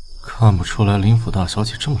看不出来灵府大小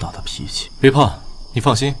姐这么大的脾气。别怕，你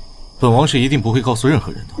放心，本王是一定不会告诉任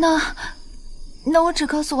何人的。那我只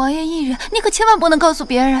告诉王爷一人，你可千万不能告诉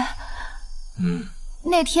别人。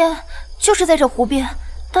那天就是在这湖边，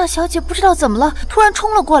大小姐不知道怎么了，突然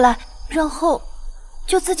冲了过来，然后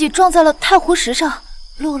就自己撞在了太湖石上，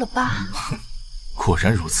落了疤。果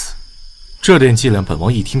然如此，这点伎俩本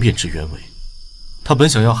王一听便知原委。他本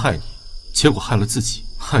想要害你，结果害了自己，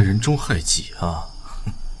害人终害己啊！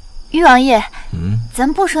玉王爷，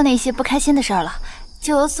咱不说那些不开心的事儿了，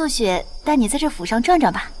就由素雪带你在这府上转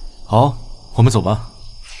转吧。好，我们走吧。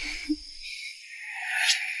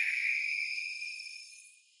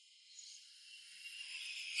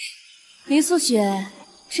林素雪，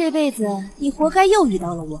这辈子你活该又遇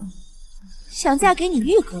到了我。想嫁给你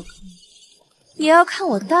玉哥哥，也要看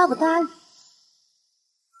我答不答应。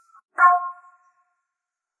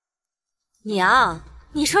娘，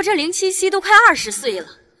你说这林七七都快20岁了，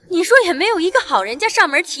你说也没有一个好人家上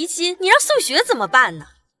门提亲，你让素雪怎么办呢？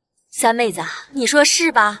三妹子，你说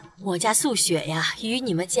是吧？我家素雪呀，与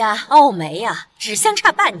你们家傲梅呀，只相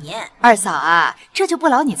差半年。二嫂啊，这就不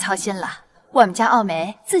劳你操心了。我们家傲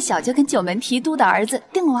梅自小就跟九门提督的儿子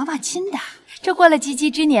定了娃娃亲的，这过了及笄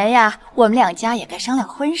之年呀，我们两家也该商量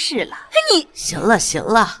婚事了。你行了，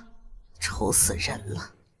愁死人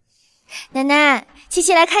了。奶奶，七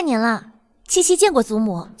七来看您了。七七见过祖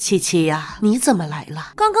母。七七呀，你怎么来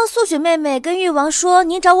了？刚刚素雪妹妹跟玉王说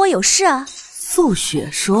您找我有事啊。素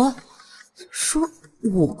雪说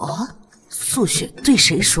我？素雪对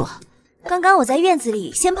谁说？刚刚我在院子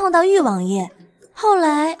里先碰到玉王爷，后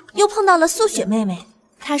来又碰到了素雪妹妹，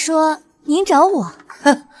她说您找我。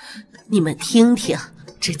哼，你们听听，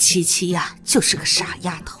这七七呀就是个傻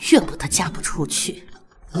丫头，怨不得嫁不出去。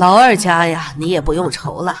老二家呀，你也不用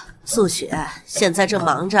愁了。素雪现在正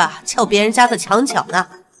忙着撬别人家的墙角呢。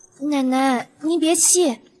奶奶，您别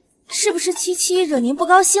气，是不是七七惹您不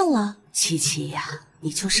高兴了？七七呀，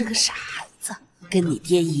你就是个傻孩子，跟你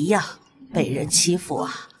爹一样，被人欺负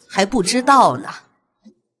啊，还不知道呢。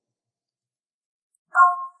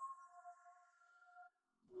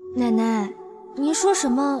奶奶，您说什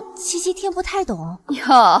么？七七听不太懂。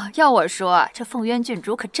哟，要我说，这凤渊郡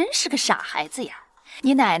主可真是个傻孩子呀。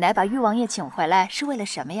你奶奶把玉王爷请回来是为了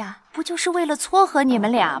什么呀？不就是为了撮合你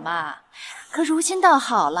们俩吗？可如今倒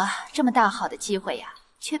好了，这么大好的机会呀，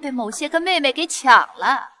却被某些个妹妹给抢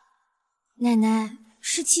了。奶奶，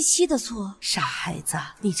是七七的错。傻孩子，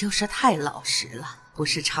你就是太老实了。不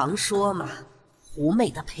是常说吗？狐媚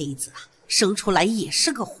的胚子啊，生出来也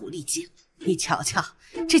是个狐狸精。你瞧瞧，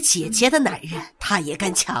这姐姐的男人，他也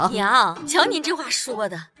敢抢？娘，瞧您这话说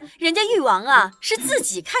的，人家玉王啊是自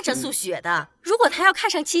己看上素雪的，如果他要看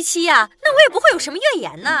上七七呀，那我也不会有什么怨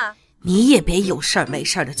言呢。你也别有事儿没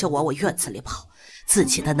事儿的就往我院子里跑，自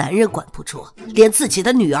己的男人管不住，连自己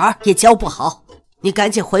的女儿也教不好。你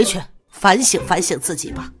赶紧回去反省反省自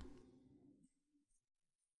己吧。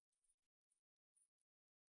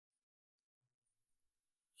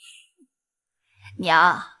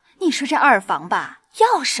娘，你说这二房吧，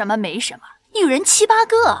要什么没什么，女人7、8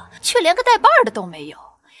个，却连个带伴的都没有。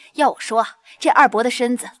要我说，这二伯的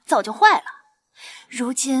身子早就坏了。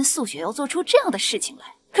如今素雪要做出这样的事情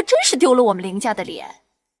来，可真是丢了我们林家的脸。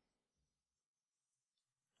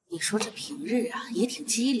你说这平日啊也挺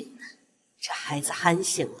机灵的，这孩子憨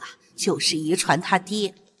性啊，就是遗传他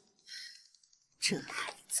爹。这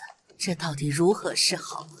孩子，这到底如何是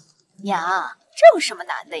好？娘，这有什么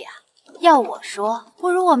难的呀？要我说，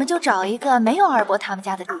不如我们就找一个没有二伯他们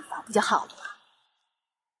家的地方，不就好了吗？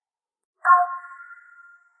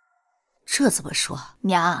这怎么说？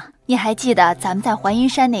娘，你还记得咱们在环阴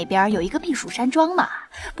山那边有一个避暑山庄吗？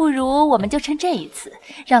不如我们就趁这一次，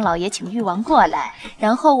让老爷请誉王过来，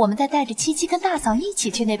然后我们再带着七七跟大嫂一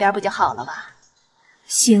起去那边，不就好了吗？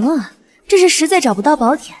行啊，这是实在找不到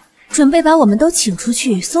宝典，准备把我们都请出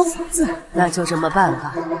去搜福字。那就这么办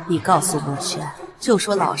吧，你告诉墨轩，就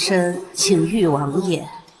说老身请誉王爷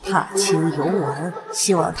踏青游玩，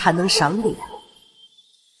希望他能赏脸。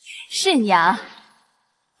是娘。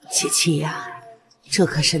七七呀，这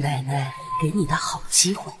可是奶奶给你的好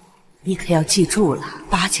机会，你可要记住了，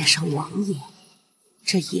巴结上王爷。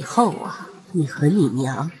这以后啊，你和你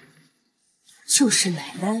娘，就是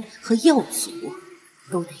奶奶和耀祖，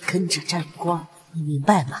都得跟着沾光，你明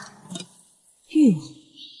白吗？玉，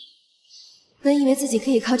本以为自己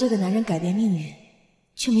可以靠这个男人改变命运，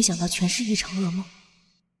却没想到全是一场噩梦。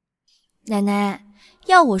奶奶，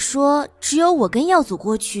要我说，只有我跟耀祖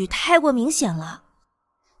过去太过明显了。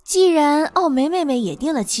既然奥梅妹妹也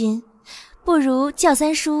定了亲，不如叫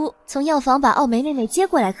三叔从药房把奥梅妹妹接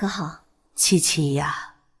过来，可好？七七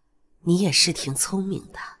呀，你也是挺聪明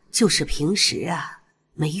的，就是平时啊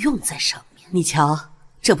没用在上面。你瞧，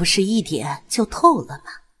这不是一点就透了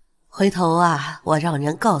吗？回头啊，我让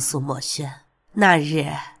人告诉墨轩，那日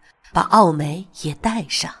把奥梅也带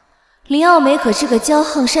上。林奥梅可是个骄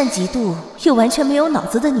横善嫉妒又完全没有脑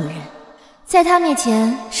子的女人，在她面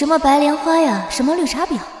前，什么白莲花呀，什么绿茶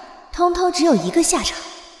婊，通通只有一个下场，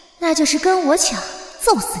那就是跟我抢，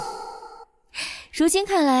揍死你。如今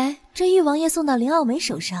看来，这誉王爷送到林奥梅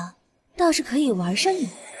手上，倒是可以玩上瘾。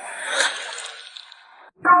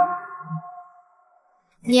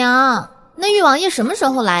娘，那誉王爷什么时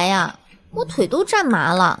候来呀？我腿都站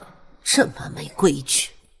麻了。这么没规矩。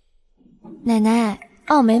奶奶，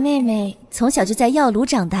奥梅妹妹从小就在药炉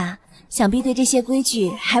长大，想必对这些规矩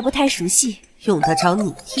还不太熟悉。用得着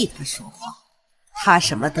你替她说话？她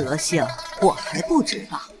什么德行，我还不知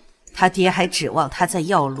道。他爹还指望他在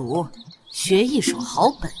药炉学一手好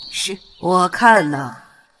本事，我看呢，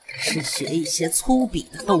是学一些粗鄙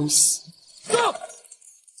的东西。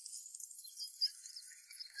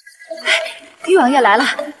誉王爷来了，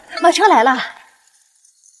马车来了。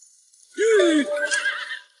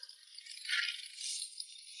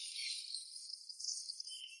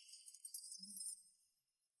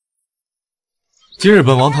今日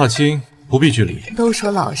本王踏青，不必拘礼。都说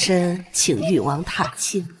老身请誉王踏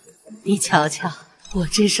青，你瞧瞧，我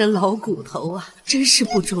这身老骨头啊，真是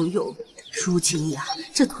不中用。如今呀，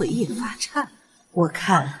这腿也发颤，我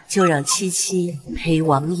看就让七七陪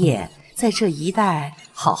王爷在这一带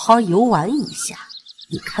好好游玩一下，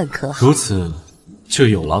你看可好？如此，就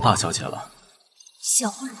有劳大小姐了。小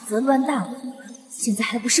话则乱大了，现在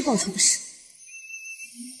还不是报仇的时候。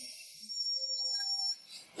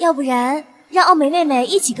要不然让奥梅妹妹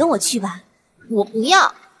一起跟我去吧。我不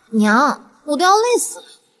要，娘，我都要累死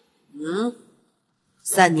了。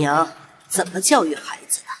三娘怎么教育孩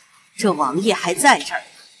子的？这王爷还在这儿呢，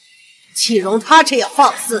岂容他这样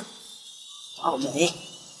放肆？奥梅，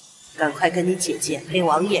赶快跟你姐姐陪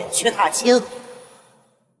王爷去踏青。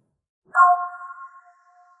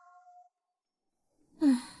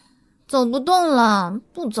走不动了，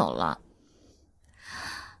不走了。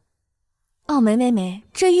奥梅妹妹，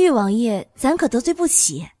这誉王爷咱可得罪不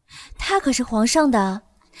起，他可是皇上的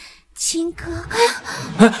亲哥哥。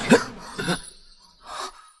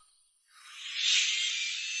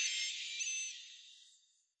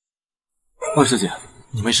二师姐，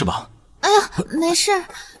你没事吧？哎呀，没事，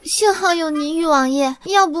幸好有您，誉王爷，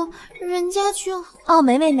要不人家就……奥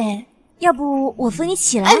梅妹妹，要不我扶你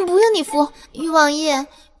起来？哎，不用你扶，誉王爷，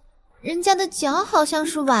人家的脚好像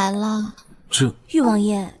是崴了。这……誉王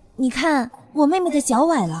爷，你看我妹妹的脚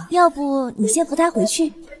崴了，要不你先扶她回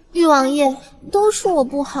去？誉王爷，都是我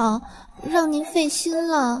不好，让您费心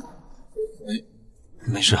了。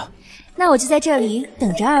没事。那我就在这里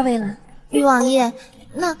等着二位了。誉王爷，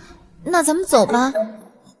那咱们走吧。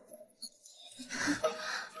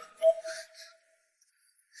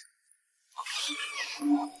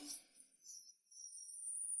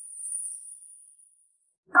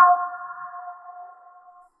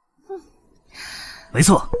没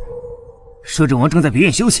错，摄政王正在别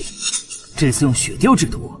院休息，这次用血雕之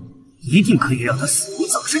毒，一定可以让他死无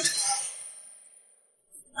葬身之地。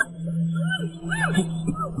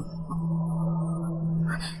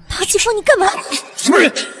唐继风，你干嘛？什么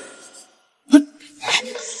人？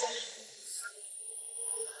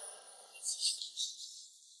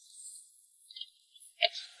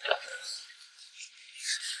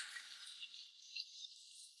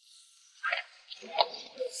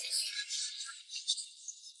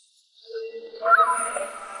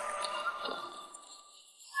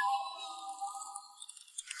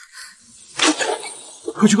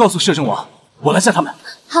快去告诉摄政王，我拦下他们。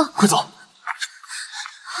好，快走。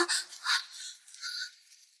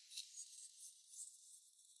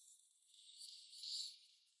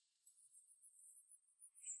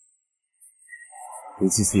林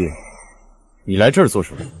七七，你来这儿做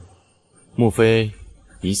什么？莫非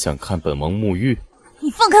你想看本王沐浴？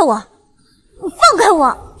你放开我！你放开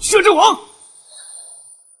我！摄政王，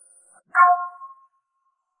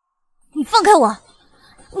你放开我！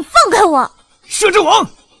你放开我！摄政王！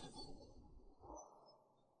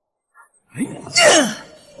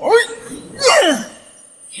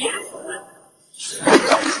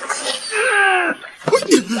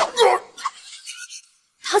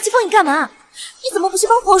唐继风，你干嘛？你怎么不去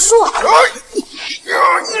帮皇叔？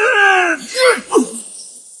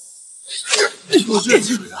我这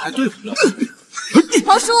几个人还对付了。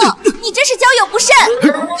皇叔，你真是交友不慎。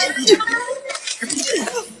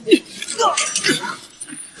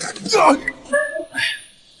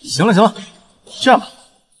行了行了，这样吧，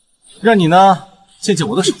让你呢见见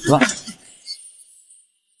我的手段。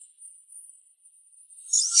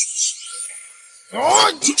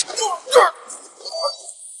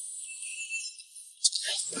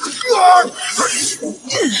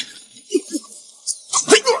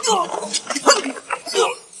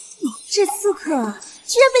这刺客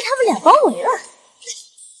居然被他们俩包围了。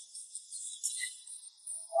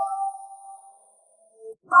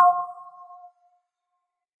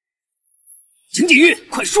秦景玉，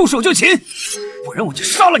快束手就擒，不然我就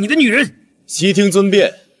杀了你的女人！悉听尊便。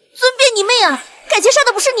尊便你妹啊！感情杀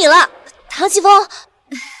的不是你了，唐继风，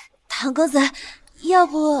唐公子，要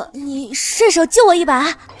不你顺手救我一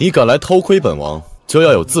把？你敢来偷窥本王，就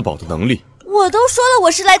要有自保的能力。我都说了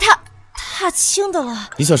我是来踏青的了。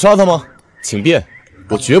你想杀他吗？请便，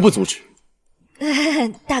我绝不阻止。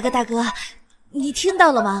大哥，你听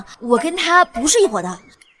到了吗？我跟他不是一伙的，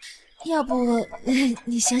要不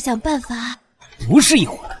你想想办法。不是一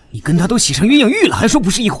伙的，你跟他都洗上鸳鸯浴了，还说不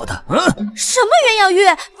是一伙的？什么鸳鸯浴？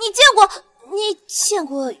你见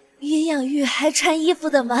过鸳鸯浴还穿衣服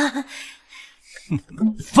的吗？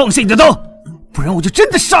放下你的刀，不然我就真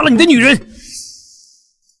的杀了你的女人！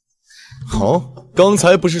好，刚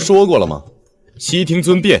才不是说过了吗？悉听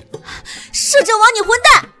尊便。摄政王，你混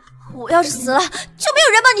蛋！我要是死了，就没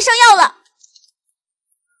有人帮你上药了。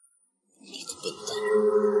你个笨蛋！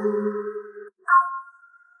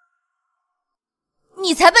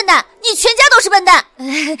你才笨蛋，你全家都是笨蛋！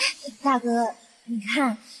大哥，你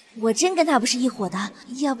看，我真跟他不是一伙的，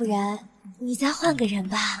要不然你再换个人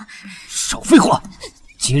吧。少废话，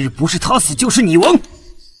今日不是他死就是你亡。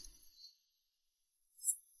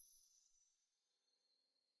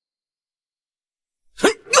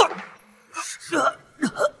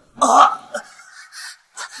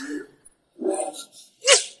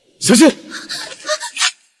小心！暗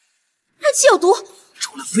器有毒，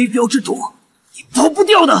除了飞镖之毒，你逃不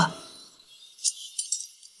掉的。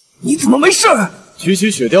你怎么没事？区区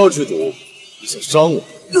血雕之毒，你想伤我？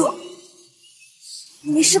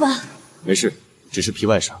你没事吧？没事，只是皮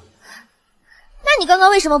外伤。那你刚刚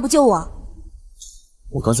为什么不救我？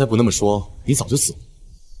我刚才不那么说，你早就死了。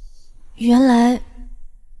原来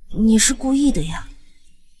你是故意的呀。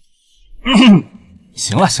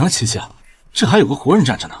行了，琪琪，这还有个活人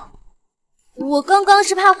站着呢。我刚刚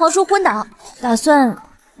是怕皇叔昏倒，打算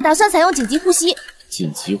采用紧急呼吸。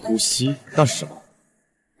紧急呼吸，那是什么？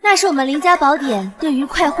那是我们林家宝典对于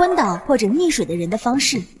快昏倒或者溺水的人的方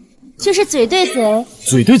式，就是嘴对嘴。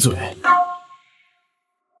嘴对嘴。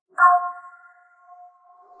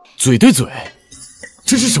嘴对嘴，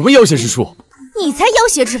这是什么妖邪之术？你才妖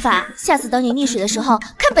邪之法！下次等你溺水的时候，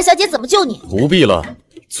看本小姐怎么救你。不必了，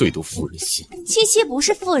最毒妇人心。七七不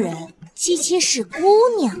是妇人，七七是姑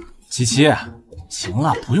娘。七七，行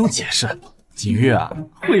了，不用解释，景玉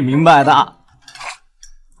会明白的。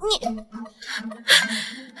你，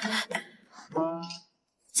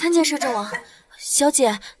参见摄政王，小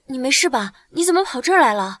姐，你没事吧？你怎么跑这儿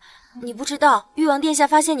来了？你不知道，誉王殿下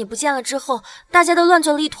发现你不见了之后，大家都乱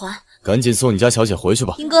作了一团。赶紧送你家小姐回去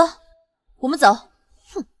吧。林哥，我们走。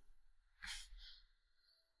哼。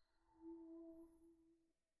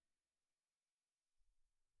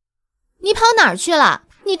你跑哪儿去了？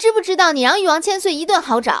你知不知道你让誉王千岁一顿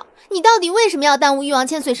好找？你到底为什么要耽误誉王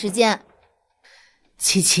千岁时间？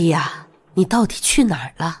七七呀，你到底去哪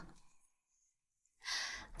儿了？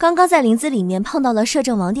刚刚在林子里面碰到了摄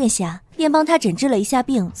政王殿下，便帮他诊治了一下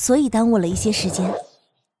病，所以耽误了一些时间。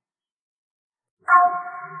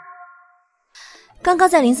刚刚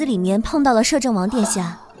在林子里面碰到了摄政王殿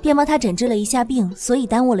下，便帮他诊治了一下病，所以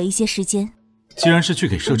耽误了一些时间。既然是去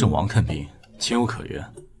给摄政王看病，情有可原，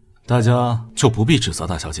大家就不必指责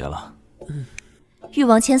大小姐了。誉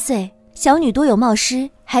王千岁，小女多有冒失，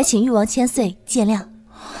还请誉王千岁见谅。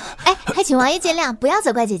哎，还请王爷见谅，不要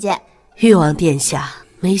责怪姐姐。誉王殿下，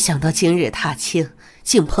没想到今日踏青，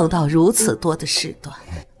竟碰到如此多的事端，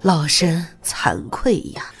老身惭愧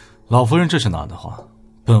呀。老夫人这是哪的话？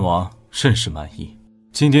本王甚是满意。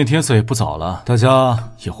今天天色也不早了，大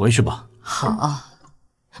家也回去吧。好。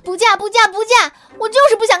不嫁，不嫁，不嫁！我就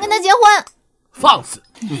是不想跟他结婚。放肆！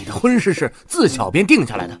你的婚事是自小便定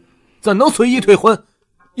下来的，怎能随意退婚？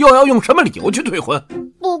又要用什么理由去退婚？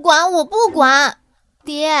不管，我不管。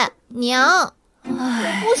爹娘，我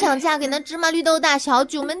不想嫁给那芝麻绿豆大小、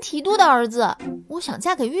九门提督的儿子，我想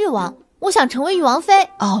嫁给誉王，我想成为誉王妃。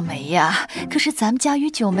傲眉呀，可是咱们家与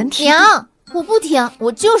九门提督……娘，我不听，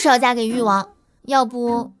我就是要嫁给誉王。要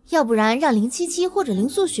不然让林七七或者林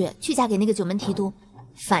素雪去嫁给那个九门提督，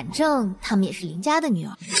反正他们也是林家的女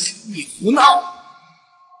儿。你胡闹！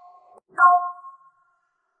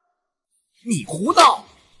你胡闹！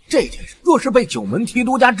这件事若是被九门提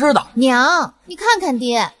督家知道，娘，你看看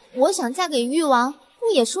爹，我想嫁给誉王，不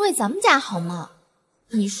也是为咱们家好吗？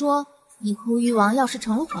你说，以后誉王要是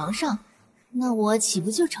成了皇上，那我岂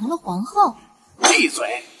不就成了皇后？闭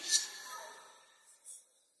嘴！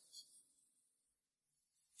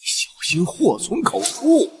小心祸从口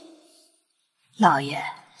出。老爷，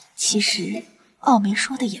其实傲眉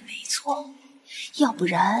说的也没错，要不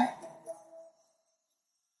然……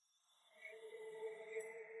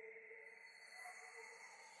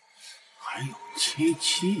还有七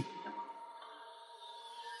七，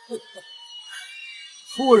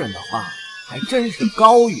夫人的话还真是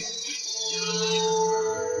高远。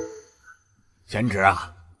贤侄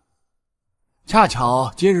啊，恰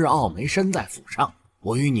巧今日傲眉身在府上，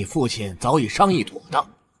我与你父亲早已商议妥当，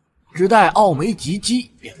只待傲眉及笄，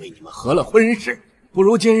便为你们合了婚事。不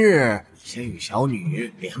如今日先与小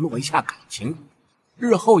女联络一下感情，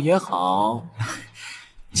日后也好。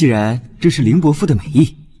既然这是林伯父的美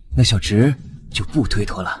意，那小侄就不推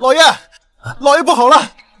脱了。老爷，老爷不好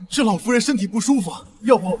了，是老夫人身体不舒服，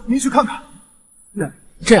要不您去看看？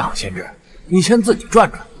这样，贤侄，你先自己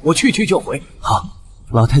转转，我去就回。好，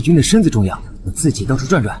老太君的身子重要，我自己到处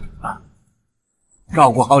转转啊。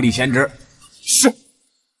照顾好李贤侄。是。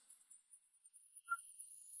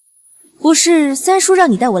不是三叔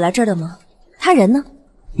让你带我来这儿的吗？他人呢？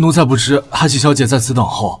奴才不知，还请小姐在此等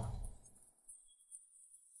候。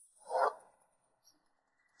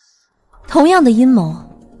同样的阴谋，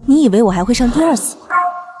你以为我还会上第二次吗？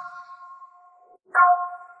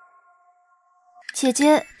姐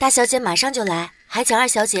姐，大小姐马上就来，还请二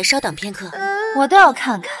小姐稍等片刻。我倒要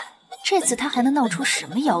看看，这次她还能闹出什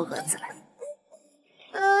么幺蛾子来。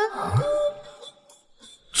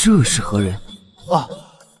这是何人？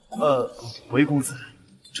韦公子，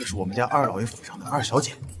这是我们家二老爷府上的二小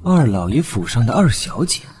姐。二老爷府上的二小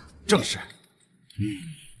姐？正是。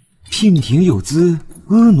娉婷有姿，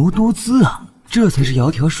婀娜多姿啊，这才是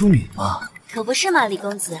窈窕淑女嘛。可不是嘛，李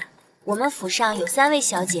公子，我们府上有3位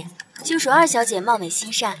小姐，就属二小姐貌美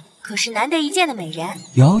心善，可是难得一见的美人。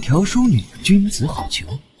窈窕淑女，君子好逑，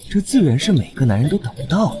这自然是每个男人都等不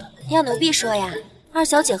到的。要奴婢说呀，二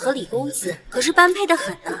小姐和李公子可是般配的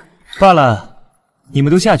很呢。罢了，你们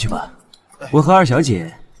都下去吧，我和二小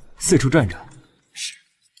姐四处转转。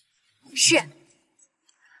是。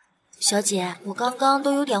小姐，我刚刚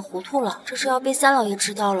都有点糊涂了，这是要被三老爷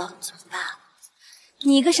知道了，怎么办？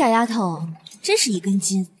你个傻丫头，真是一根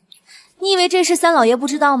筋！你以为这事三老爷不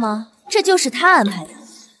知道吗？这就是他安排的。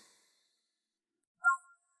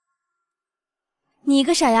你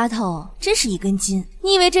个傻丫头，真是一根筋！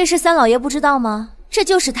你以为这事三老爷不知道吗？这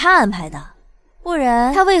就是他安排的，不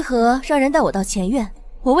然他为何让人带我到前院？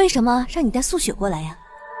我为什么让你带素雪过来呀？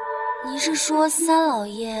您是说三老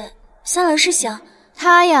爷是想……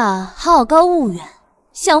他呀，好高骛远，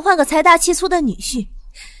想换个财大气粗的女婿，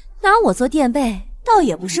拿我做垫背，倒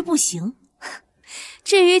也不是不行。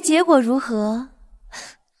至于结果如何，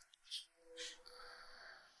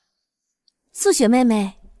素雪妹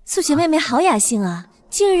妹好雅兴啊，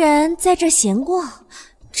竟然在这儿闲过。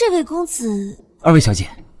这位公子，二位小姐，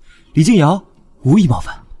李静瑶，无意冒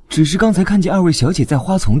犯，只是刚才看见二位小姐在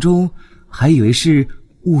花丛中，还以为是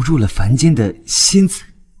误入了凡间的仙子。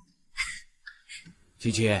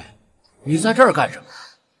七七，你在这儿干什么？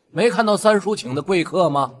没看到三叔请的贵客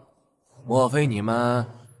吗？莫非你们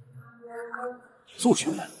素雪？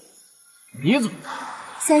你怎么？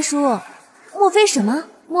三叔，莫非什么？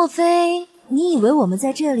莫非你以为我们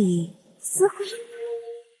在这里私会？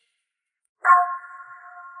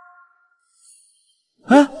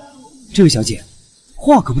哎，这位小姐，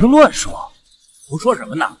话可不能乱说。胡说什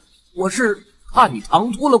么呢？我是怕你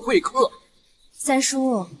唐突了贵客。三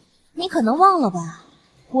叔，你可能忘了吧？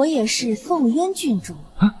我也是凤渊郡主。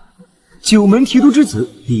啊，九门提督之子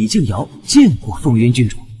李靖瑶见过凤渊郡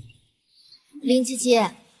主。林七七，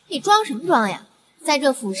你装什么装呀？在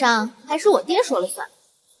这府上还是我爹说了算。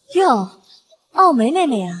哟，傲梅妹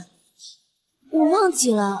妹啊，我忘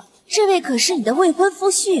记了，这位可是你的未婚夫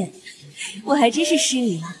婿，我还真是失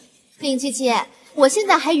礼了。林七七，我现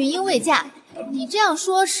在还云英未嫁，你这样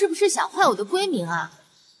说是不是想坏我的闺名啊？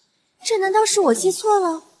这难道是我记错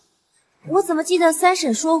了？我怎么记得三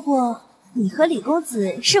婶说过，你和李公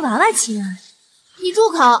子是娃娃亲啊？你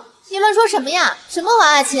住口！你乱说什么呀？什么娃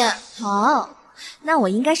娃亲？好，那我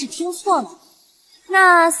应该是听错了。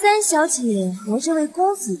那三小姐和这位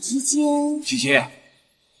公子之间，七七，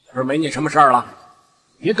是没你什么事儿了，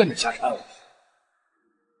别跟着瞎掺和。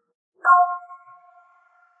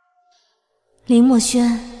林墨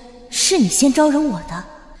轩，是你先招惹我的，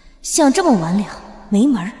想这么完了，没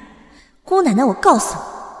门儿！姑奶奶，我告诉你，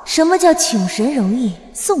什么叫请神容易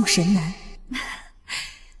送神难。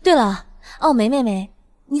对了，傲梅妹妹，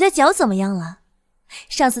你的脚怎么样了？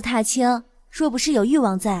上次踏青，若不是有誉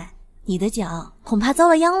王在，你的脚恐怕遭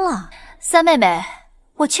了殃了。三妹妹，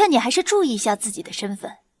我劝你还是注意一下自己的身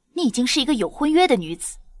份，你已经是一个有婚约的女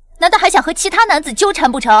子，难道还想和其他男子纠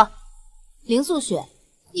缠不成？林素雪，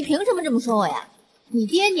你凭什么这么说我呀？你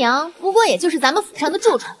爹娘不过也就是咱们府上的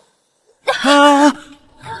蛀虫。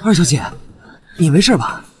二小姐，你没事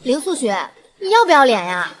吧？林素雪，你要不要脸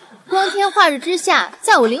呀？光天化日之下，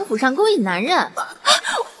在我林府上勾引男人，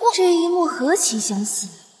这一幕何其相似！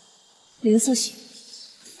林素雪，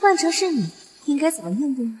换成是你，应该怎么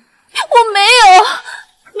应对呢？我没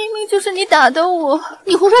有，明明就是你打的我。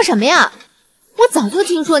你胡说什么呀？我早就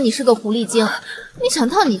听说你是个狐狸精，没想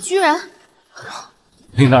到你居然……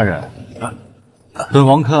林大人，本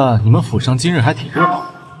王看你们府上今日还挺热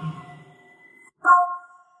闹。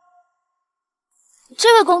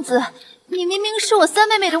这位公子，你明明是我三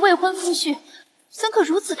妹妹的未婚夫婿，怎可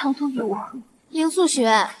如此唐突于我？林素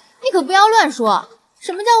雪，你可不要乱说。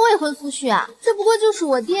什么叫未婚夫婿啊？这不过就是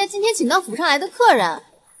我爹今天请到府上来的客人。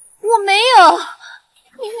我没有，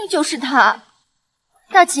明明就是他。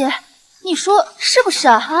大姐，你说是不是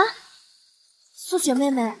啊？啊，素雪妹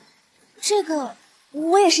妹，这个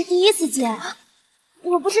我也是第一次见，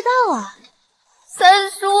我不知道啊。三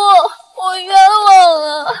叔，我冤枉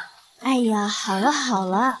了。哎呀，好了好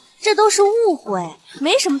了，这都是误会，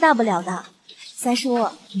没什么大不了的。三叔，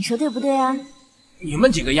你说对不对啊？你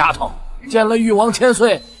们几个丫头，见了誉王千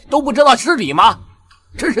岁都不知道施礼吗？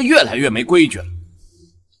真是越来越没规矩了。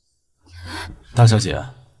大小姐，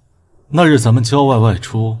那日咱们郊外外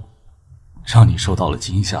出，让你受到了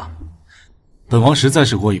惊吓，本王实在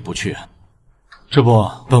是过意不去。这不，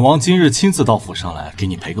本王今日亲自到府上来给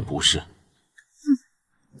你赔个不是。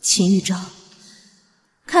秦玉昭，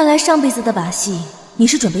看来上辈子的把戏你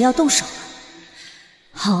是准备要动手了。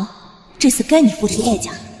好，这次该你付出代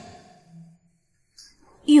价了。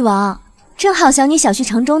誉王，正好想你小婿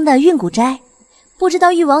城中的运谷斋，不知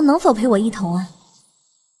道誉王能否陪我一同啊？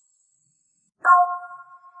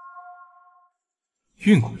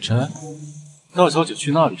运谷斋，大小姐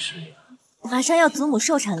去那里试验。马上要祖母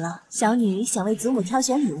寿辰了，小女想为祖母挑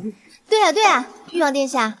选礼物。对啊对啊，誉王殿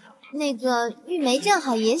下，那个玉梅正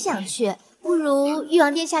好也想去，不如誉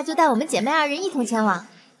王殿下就带我们姐妹二人一同前往。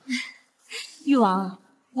誉王，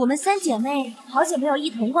我们三姐妹好久没有一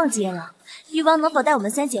同逛街了，誉王能否带我们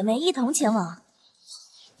三姐妹一同前往？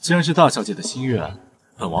既然是大小姐的心愿，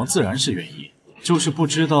本王自然是愿意，就是不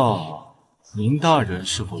知道林大人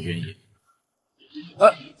是否愿意。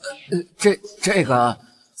这个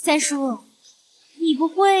三叔，你不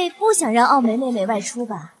会不想让傲梅妹妹外出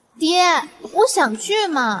吧？爹，我想去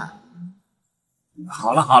嘛。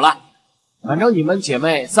好了好了，反正你们姐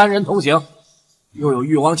妹三人同行，又有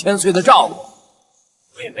誉王千岁的照顾，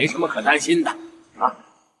我也没什么可担心的啊。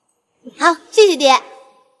好，谢谢爹。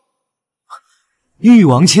誉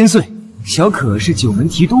王千岁，小可是九门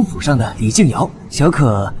提督府上的李靖瑶，小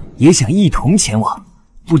可也想一同前往，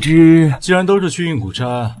不知既然都是去运谷斋，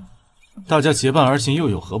大家结伴而行又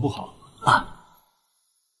有何不好啊？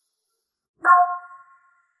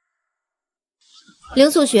林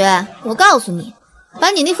素雪，我告诉你，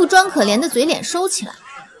把你那副装可怜的嘴脸收起来，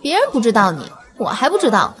别人不知道你，我还不知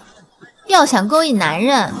道呢。要想勾引男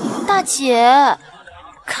人，大姐，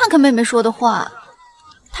看看妹妹说的话。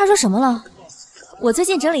她说什么了？我最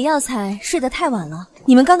近整理药材，睡得太晚了。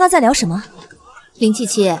你们刚刚在聊什么？林七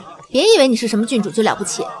七，别以为你是什么郡主就了不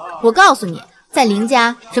起。我告诉你，在林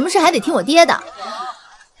家，什么事还得听我爹的。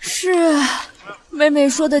是，妹妹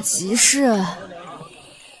说的极是。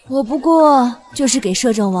我不过就是给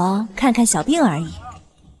摄政王看看小病而已。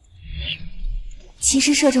其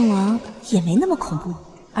实摄政王也没那么恐怖，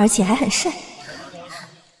而且还很帅。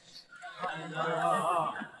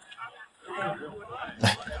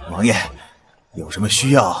王爷，有什么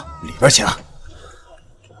需要里边请。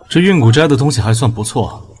这运谷斋的东西还算不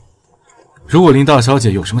错，如果林大小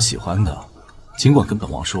姐有什么喜欢的，尽管跟本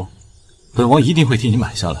王说，本王一定会替你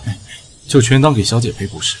买下来，就全当给小姐赔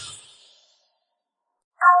不是。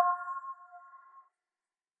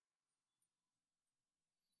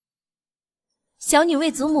小女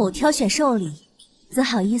为祖母挑选寿礼，怎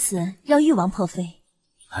好意思让誉王破费？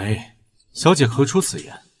哎，小姐何出此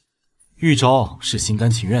言？玉昭是心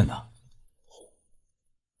甘情愿的。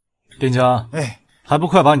店家，还不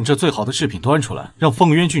快把你这最好的饰品端出来，让凤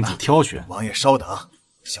渊郡主挑选。王爷稍等，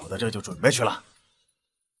小的这就准备去了。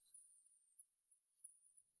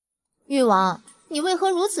誉王，你为何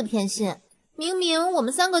如此偏心？明明我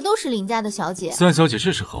们3个都是林家的小姐。三小姐，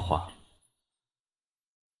这是何话？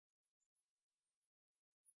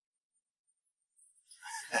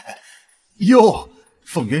哟，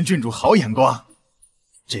凤渊郡主好眼光！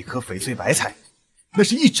这颗翡翠白菜，那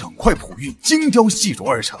是一整块璞玉精雕细琢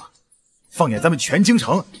而成，放眼咱们全京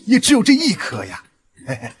城，也只有这一颗呀。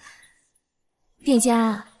嘿嘿。店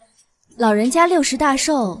家，老人家60大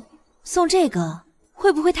寿，送这个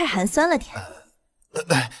会不会太寒酸了点？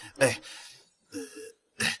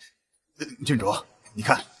郡主，你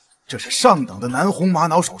看，这是上等的南红玛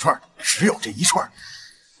瑙手串，只有这一串。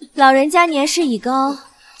老人家年事已高，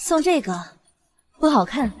送这个不好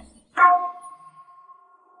看。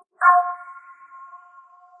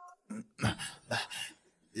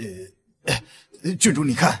郡主，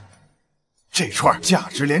你看，这串价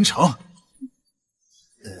值连城。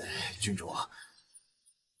郡主，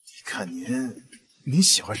你看您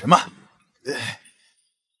喜欢什么？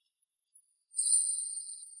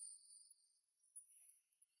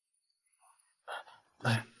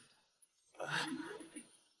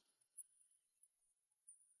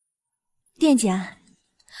店家，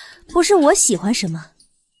不是我喜欢什么，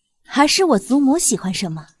而是我祖母喜欢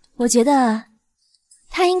什么。我觉得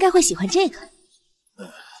她应该会喜欢这个。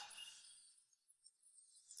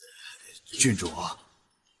郡主，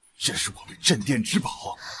这是我们镇店之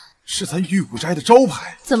宝，是咱玉谷斋的招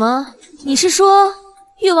牌。怎么？你是说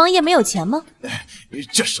誉王爷没有钱吗？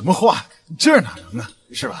这什么话？这哪能啊，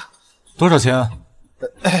是吧？多少钱？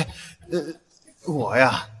我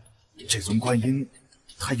呀，这尊观音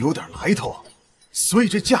它有点来头，所以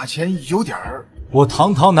这价钱有点儿。我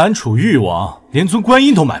堂堂南楚誉王，连尊观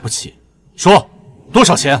音都买不起，说多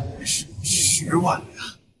少钱？10万两。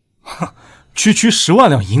哼，区10万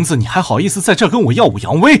两银子，你还好意思在这跟我耀武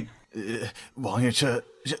扬威？王爷，这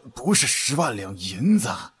不是10万两银子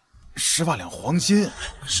，10万两黄金。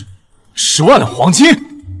10万两黄金？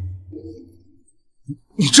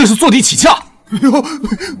你这是坐地起价！哎呦，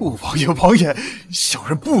王爷，小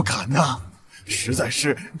人不敢呐！实在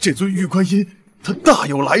是这尊玉观音，它大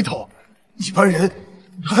有来头，一般人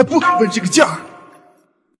还不敢问这个价。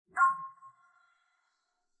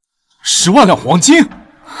10万两黄金，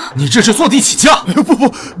你这是坐地起价！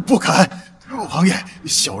不敢，王爷，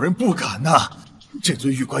小人不敢呐！这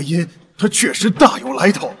尊玉观音，它确实大有来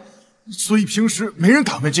头，所以平时没人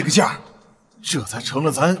敢问这个价，这才成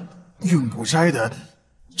了咱运谷斋的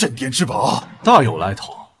镇店之宝。大有来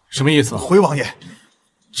头，什么意思？回王爷，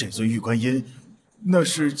这尊玉观音，那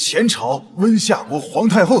是前朝温夏国皇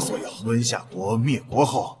太后所有。温夏国灭国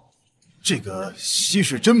后，这个稀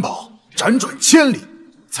世珍宝辗转千里，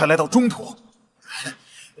才来到中土。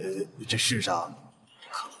这世上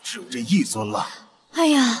可能只有这一尊了。哎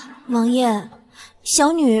呀，王爷，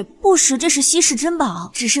小女不识这是稀世珍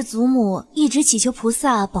宝，只是祖母一直祈求菩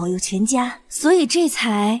萨保佑全家，所以这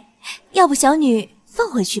才……要不小女放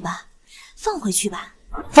回去吧，放回去吧。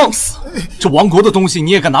放肆！这亡国的东西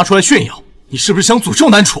你也敢拿出来炫耀？你是不是想诅咒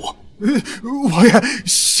南楚？王爷，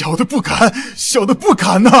小的不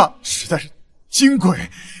敢呐！实在是金贵，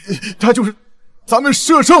他就是咱们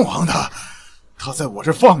摄政王的，他在我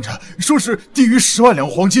这放着，说是低于10万两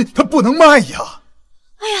黄金，他不能卖呀。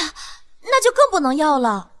哎呀，那就更不能要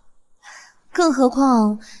了。更何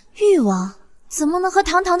况誉王怎么能和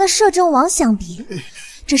堂堂的摄政王相比？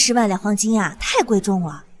这10万两黄金啊，太贵重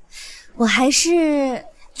了。我还是……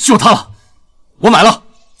就它了，我买了。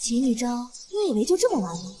齐玉昭，你以为就这么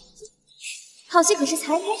完了？好戏可是才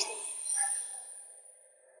开场。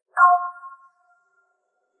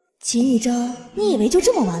秦玉昭，你以为就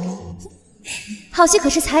这么完了？好戏可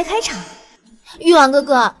是才开场。誉王哥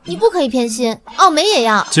哥，你不可以偏心，奥梅也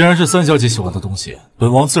要。既然是三小姐喜欢的东西，本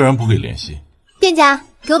王自然不会怜惜。店家，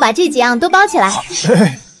给我把这几样都包起来。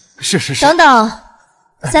是。等等，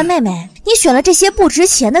三妹妹，你选了这些不值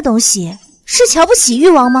钱的东西，是瞧不起誉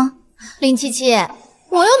王吗？林七七，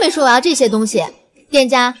我又没说我要这些东西。店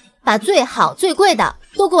家，把最好最贵的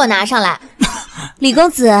都给我拿上来。李公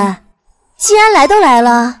子，既然来都来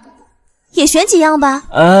了，也选几样吧。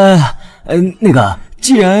那个，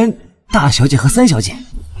既然大小姐和三小姐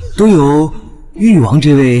都有誉王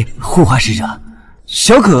这位护花使者，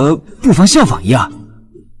小可不妨效仿一样。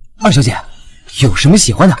二小姐有什么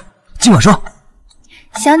喜欢的，尽管说。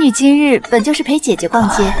小女今日本就是陪姐姐逛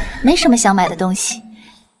街，没什么想买的东西。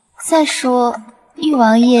再说誉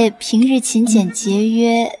王爷平日勤俭节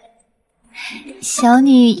约，小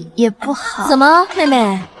女也不好。怎么，妹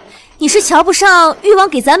妹，你是瞧不上誉王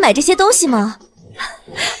给咱买这些东西吗？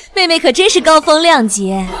妹妹可真是高风亮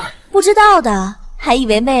节，不知道的还以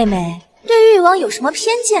为妹妹对誉王有什么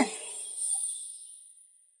偏见。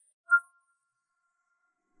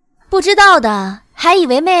不知道的还以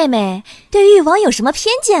为妹妹对誉王有什么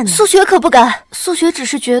偏见呢。素雪可不敢，素雪只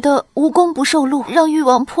是觉得无功不受禄，让誉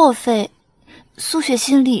王破费，素雪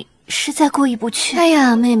心里实在过意不去。哎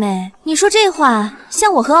呀，妹妹，你说这话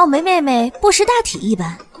像我和奥梅妹妹不识大体一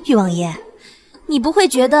般。誉王爷，你不会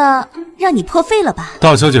觉得让你破费了吧？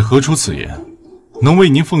大小姐何出此言？能为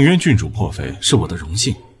您凤渊郡主破费是我的荣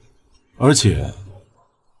幸。而且，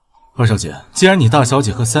二小姐，既然你大小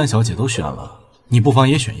姐和三小姐都选了，你不妨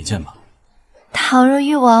也选一件吧。倘若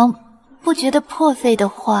誉王不觉得破费的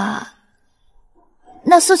话，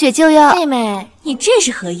那素雪就要……妹妹，你这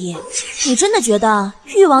是何意？你真的觉得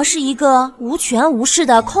誉王是一个无权无势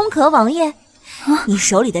的空壳王爷？你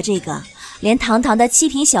手里的这个，连堂堂的七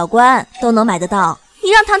品小官都能买得到，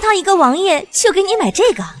你让堂堂一个王爷就给你买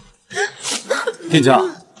这个？店家，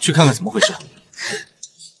去看看怎么回事。求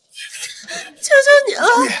求你了，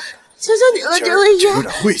求求你了，这位爷，有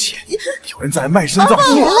点晦气，有人在卖身葬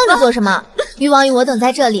父。你还愣着做什么？誉王与我等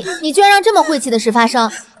在这里，你居然让这么晦气的事发生，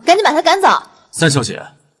赶紧把他赶走。三小姐，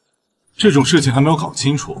这种事情还没有搞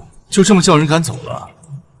清楚，就这么叫人赶走了，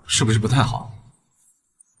是不是不太好？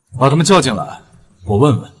把他们叫进来，我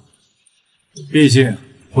问问。毕竟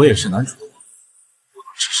我也是男主，不能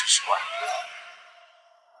置身事外。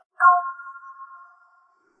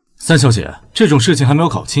三小姐，这种事情还没有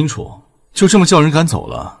搞清楚，就这么叫人赶走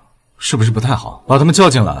了，是不是不太好？把他们叫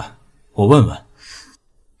进来，我问问。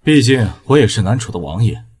毕竟我也是南楚的王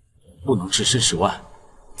爷，不能置身事外。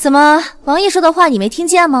怎么，王爷说的话你没听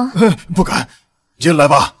见吗？不敢，进来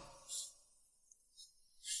吧。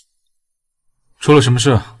出了什么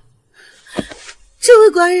事？这位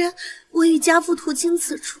官人，我与家父途经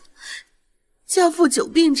此处，家父久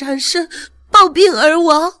病缠身，暴病而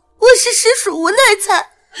亡，我是实属无奈才。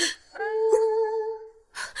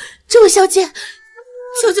这位小姐，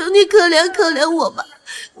求求你可怜可怜我吧，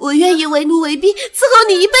我愿意为奴为婢，伺候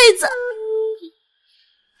你一辈子。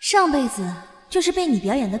上辈子就是被你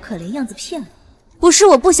表演的可怜样子骗了，不是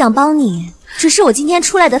我不想帮你，只是我今天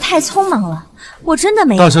出来的太匆忙了，我真的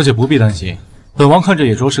没。大小姐不必担心，本王看着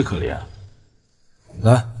也着实可怜。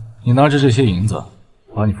来，你拿着这些银子，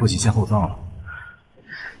把你父亲先厚葬了。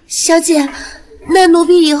小姐，那奴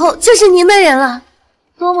婢以后就是您的人了。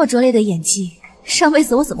多么拙劣的演技，上辈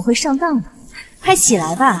子我怎么会上当呢？快起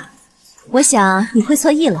来吧，我想你会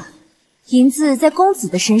错意了。银子在公子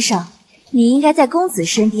的身上，你应该在公子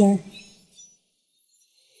身边。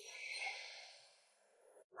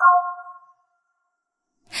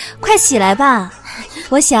快起来吧，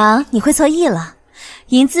我想你会错意了。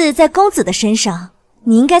银子在公子的身上，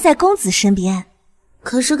你应该在公子身边。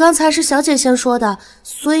可是刚才是小姐先说的，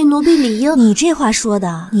所以奴婢理应……你这话说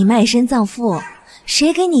的，你卖身葬父，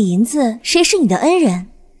谁给你银子，谁是你的恩人，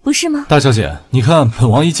不是吗？大小姐，你看本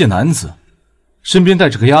王一介男子，身边带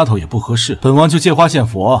着个丫头也不合适，本王就借花献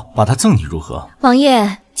佛，把她赠你如何？王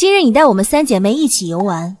爷，今日你带我们三姐妹一起游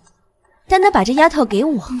玩，单单把这丫头给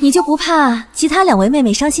我，你就不怕其他两位妹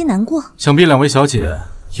妹伤心难过？想必两位小姐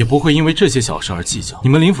也不会因为这些小事而计较。你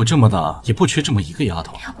们林府这么大，也不缺这么一个丫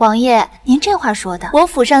头。王爷，您这话说的，我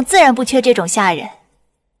府上自然不缺这种下人。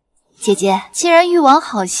姐姐，既然誉王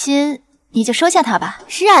好心，你就收下她吧。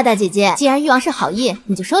是啊，大姐姐，既然誉王是好意，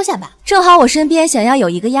你就收下吧。正好我身边想要有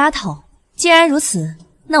一个丫头，既然如此，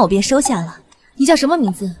那我便收下了。你叫什么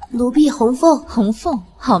名字？奴婢红凤。红凤，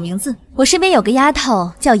好名字。我身边有个丫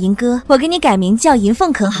头叫银歌，我给你改名叫银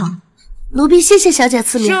凤，可好？奴婢谢谢小姐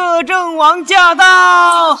赐名。摄政王驾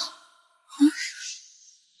到！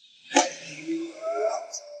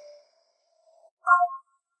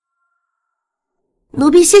奴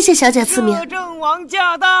婢谢谢小姐赐命。摄政王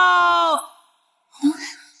驾到！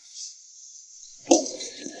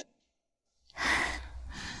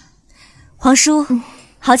皇叔，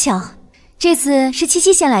好巧，这次是七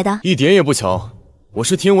七先来的。一点也不巧，我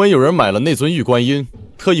是听闻有人买了那尊玉观音，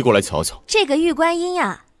特意过来瞧瞧。这个玉观音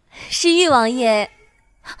呀，是玉王爷。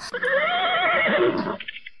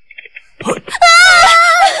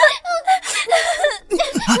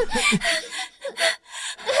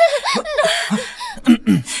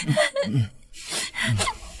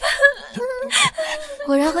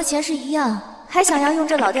果然和前世一样，还想要用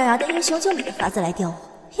这老掉牙的英雄救美的法子来吊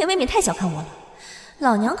我，也未免太小看我了。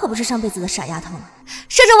老娘可不是上辈子的傻丫头了。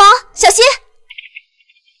摄政王，小心！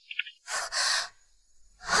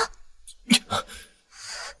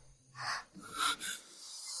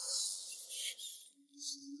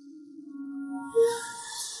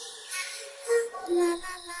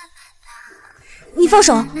你放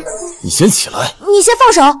手！你先起来！你先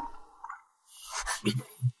放手！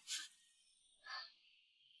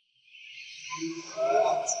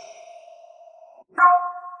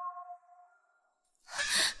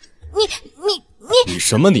你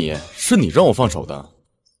什么你？是你让我放手的。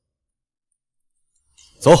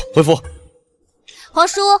走，回府。皇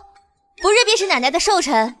叔，不日便是奶奶的寿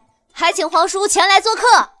辰，还请皇叔前来做客。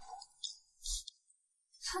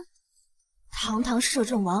哼，堂堂摄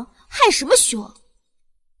政王，害什么羞？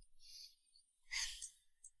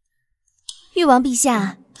誉王陛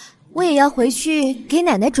下，我也要回去给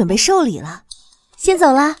奶奶准备寿礼了，先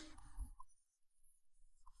走了。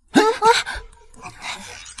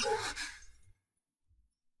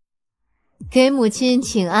给母亲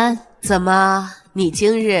请安。怎么，你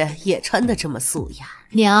今日也穿得这么素雅？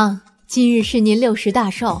娘，今日是您60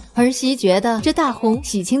大寿，儿媳觉得这大红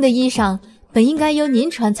喜庆的衣裳本应该由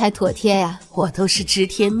您穿才妥帖呀。我都是知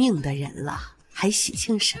天命的人了，还喜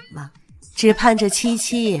庆什么？只盼着七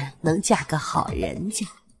七能嫁个好人家，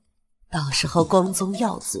到时候光宗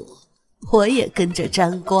耀祖，我也跟着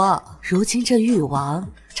沾光。如今这誉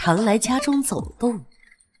王常来家中走动，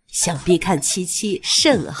想必看七七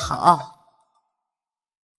甚好。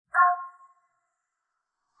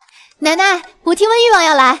奶奶，我听闻誉王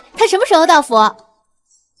要来，他什么时候到府？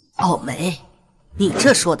傲梅，你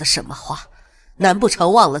这说的什么话？难不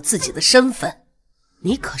成忘了自己的身份？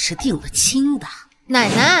你可是定了亲的。奶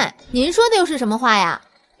奶，您说的又是什么话呀？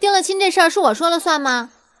定了亲这事儿是我说了算吗？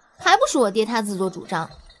还不是我爹他自作主张。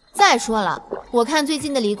再说了，我看最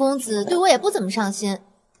近的李公子对我也不怎么上心，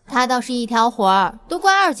他倒是一条活儿都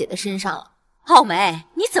怪二姐的身上了。傲梅，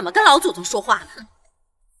你怎么跟老祖宗说话呢？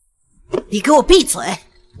你给我闭嘴！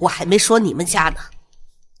我还没说你们家呢。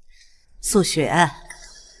素雪，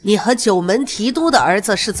你和九门提督的儿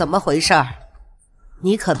子是怎么回事？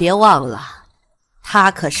你可别忘了，他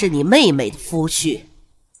可是你妹妹的夫婿。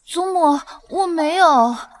祖母，我没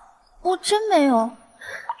有，我真没有。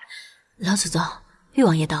老祖宗，誉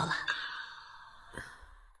王爷到了。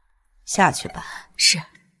下去吧。是。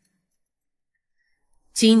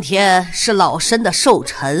今天是老身的寿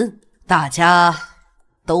辰，大家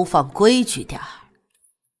都放规矩点儿。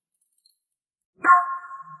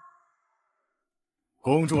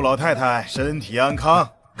恭祝老太太身体安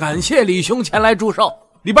康。感谢李兄前来祝寿，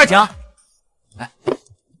里边请。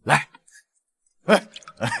来，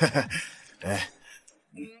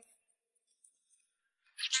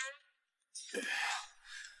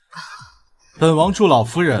本王祝老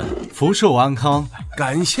夫人福寿安康。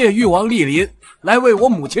感谢誉王莅临，来为我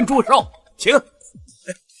母亲祝寿，请。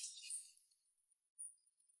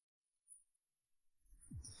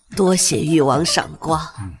多谢誉王赏光，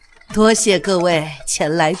多谢各位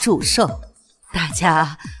前来祝寿，大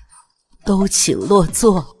家都请落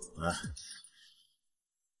座。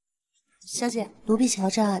小姐，奴婢瞧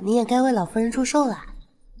着你也该为老夫人祝寿了。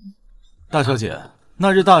大小姐，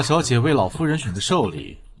那日大小姐为老夫人选的寿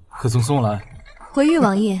礼，可曾送来？回誉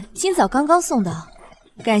王爷，今早刚刚送到，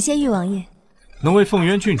感谢誉王爷。能为凤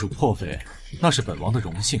渊郡主破费，那是本王的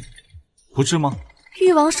荣幸，不是吗？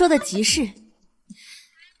誉王说的极是。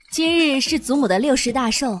今日是祖母的60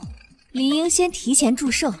大寿，理应先提前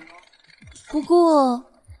祝寿。不过，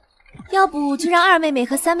要不就让二妹妹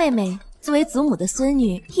和三妹妹作为祖母的孙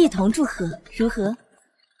女一同祝贺，如何？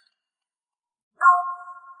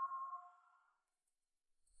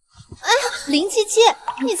哎呀，林七七，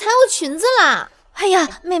你踩我裙子啦！哎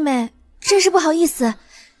呀，妹妹，真是不好意思。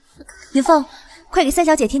云凤，快给三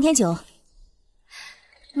小姐添添酒。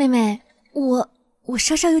妹妹，我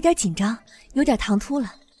稍稍有点紧张，有点唐突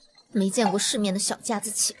了。没见过世面的小家子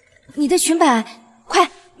气。你的裙摆，快，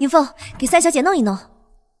云凤给三小姐弄一弄。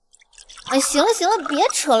哎，行了行了，别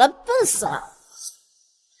扯了，笨死了。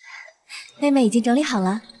妹妹已经整理好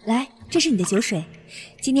了，来，这是你的酒水。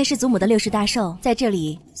今天是祖母的60大寿，在这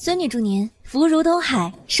里，孙女祝您福如东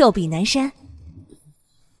海，寿比南山。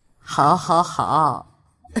好，好，好，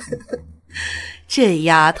这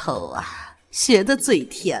丫头啊，学的嘴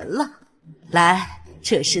甜了。来，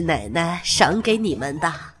这是奶奶赏给你们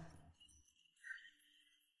的。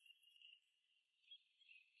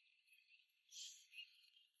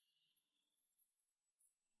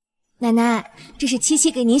奶奶，这是七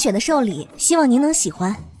七给您选的寿礼，希望您能喜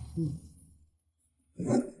欢。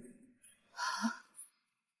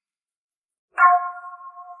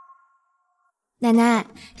奶奶，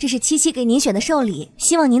这是七七给您选的寿礼，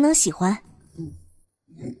希望您能喜欢。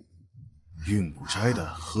韵古斋的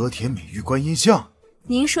和田美玉观音像，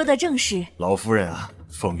您说的正是。老夫人啊，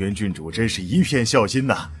凤渊郡主真是一片孝心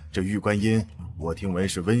呐！这玉观音，我听闻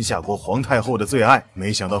是温夏国皇太后的最爱，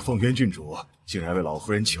没想到凤渊郡主竟然为老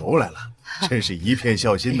夫人求来了，真是一片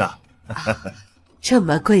孝心呐！这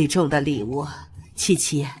么贵重的礼物，七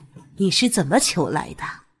七，你是怎么求来的？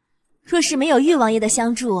若是没有玉王爷的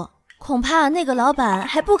相助，恐怕那个老板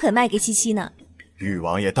还不肯卖给七七呢。玉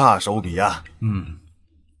王爷大手笔啊！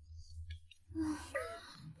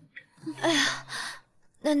哎呀，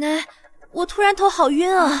奶奶，我突然头好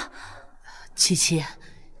晕啊！七七，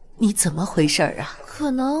你怎么回事啊？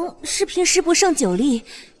可能是平时不胜酒力，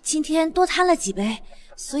今天多贪了几杯，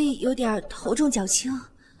所以有点头重脚轻。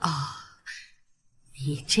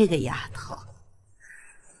你这个丫头，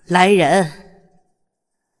来人，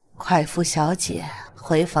快扶小姐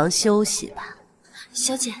回房休息吧。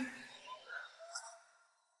小姐，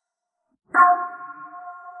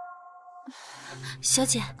小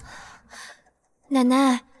姐，奶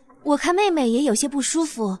奶，我看妹妹也有些不舒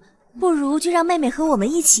服，不如就让妹妹和我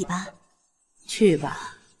们一起吧。去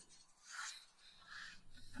吧。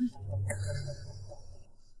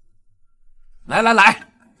来来来，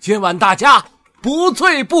今晚大家不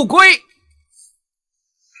醉不归。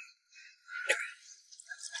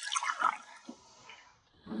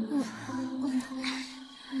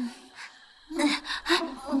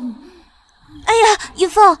哎呀，银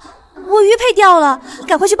凤，我玉佩掉了，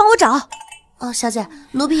赶快去帮我找。哦，小姐，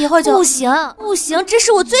奴婢一会儿就……不行，不行，这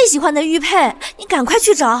是我最喜欢的玉佩，你赶快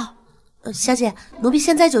去找。小姐，奴婢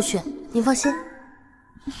现在就去，您放心。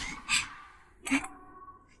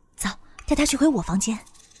走，带她去回我房间。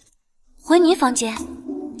回你房间？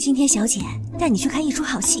今天小姐带你去看一出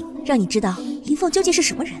好戏，让你知道银凤究竟是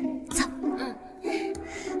什么人。走。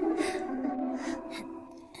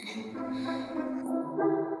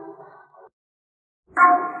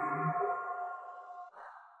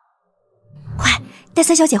带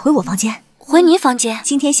三小姐回我房间。回你房间？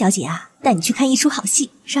今天小姐啊，带你去看一出好戏，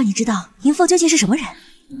让你知道银凤究竟是什么人。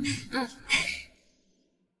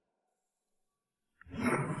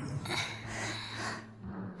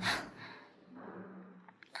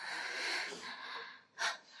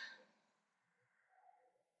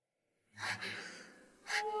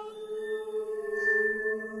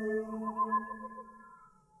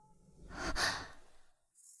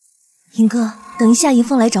银哥，等一下银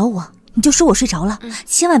凤来找我，你就说我睡着了，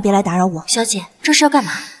千万别来打扰我。小姐，这是要干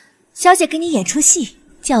嘛？小姐给你演出戏，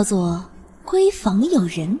叫做《闺房有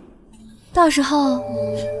人》，到时候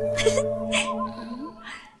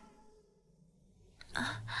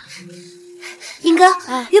英哥，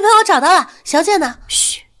玉佩我找到了，小姐呢？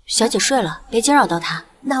嘘，小姐睡了，别惊扰到她。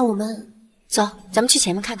那我们走，咱们去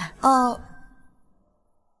前面看看。哦。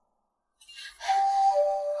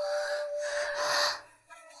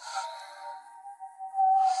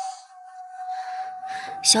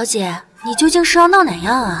小姐，你究竟是要闹哪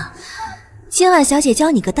样啊？今晚小姐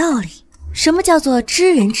教你个道理，什么叫做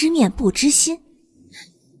知人知面不知心。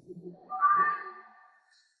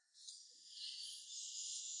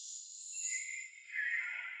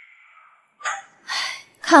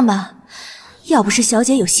看吧，要不是小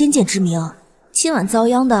姐有先见之明，今晚遭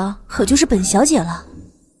殃的可就是本小姐了。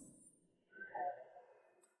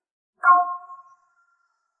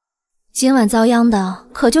今晚遭殃的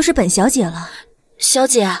可就是本小姐了。小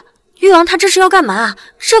姐，誉王他这是要干嘛？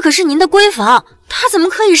这可是您的闺房，他怎么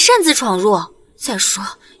可以擅自闯入？再说，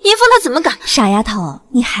银凤他怎么敢？傻丫头，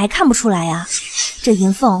你还看不出来呀？这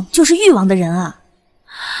银凤就是誉王的人啊！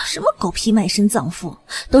什么狗屁卖身葬父，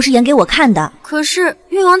都是演给我看的。可是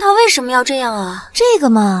誉王他为什么要这样啊？这个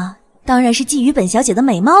嘛，当然是觊觎本小姐的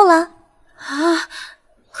美貌了。啊！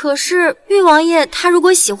可是誉王爷他如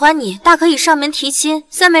果喜欢你，大可以上门提亲，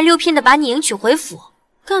三媒六聘的把你迎娶回府。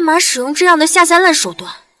干嘛使用这样的下三滥手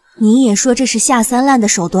段？你也说这是下三滥的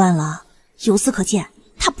手段了，由此可见，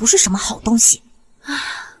他不是什么好东西。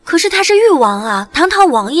可是他是誉王啊，堂堂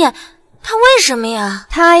王爷，他为什么呀？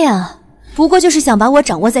他呀，不过就是想把我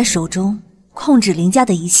掌握在手中，控制林家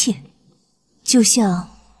的一切。就像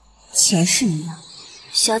前世一样。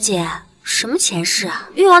小姐，什么前世啊？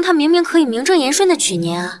誉王他明明可以名正言顺的娶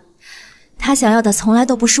您啊。他想要的从来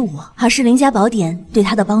都不是我，而是林家宝典对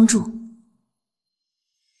他的帮助。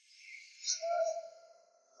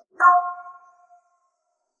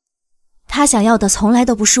他想要的从来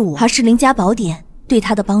都不是我，而是林家宝典对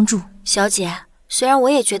他的帮助。小姐，虽然我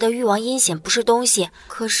也觉得誉王阴险不是东西，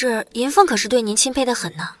可是银凤可是对您钦佩的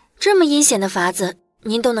很呢。这么阴险的法子，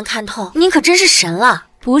您都能看透，您可真是神了。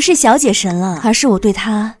不是小姐神了，而是我对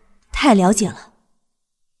他太了解了。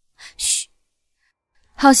嘘，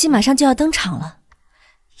好戏马上就要登场了，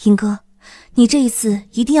银哥，你这一次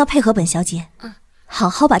一定要配合本小姐，好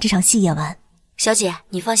好把这场戏演完。小姐，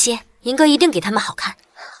你放心，银哥一定给他们好看。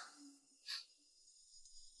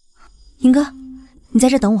银哥，你在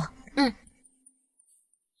这等我。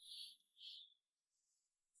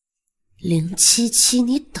林七七，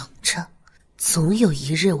你等着，总有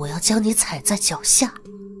一日我要将你踩在脚下。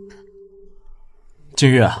静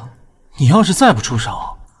月，你要是再不出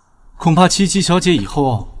手，恐怕七七小姐以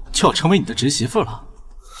后就要成为你的侄媳妇了。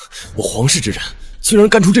我皇室之人，竟然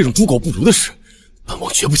干出这种猪狗不如的事，本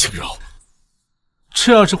王绝不轻饶。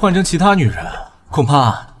这要是换成其他女人，恐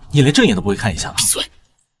怕你连正眼都不会看一下吧？闭嘴！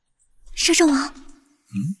摄政王。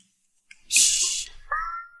嘘。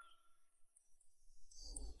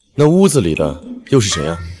那屋子里的又是谁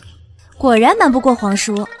啊？果然瞒不过皇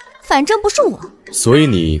叔，反正不是我。所以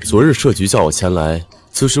你昨日设局叫我前来，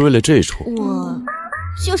就是为了这一出？我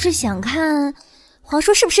就是想看皇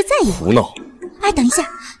叔是不是在意我。胡闹！哎，等一下，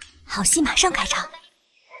好戏马上开场。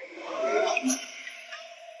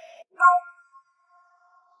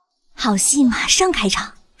好戏马上开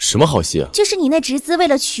场。什么好戏啊？就是你那侄子为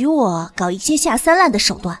了娶我，搞一些下三滥的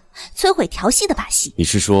手段，摧毁调戏的把戏。你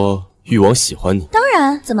是说誉王喜欢你？当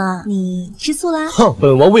然，怎么你吃醋啦？哼，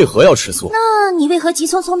本王为何要吃醋？那你为何急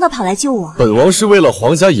匆匆的跑来救我？本王是为了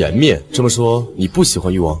皇家颜面。这么说，你不喜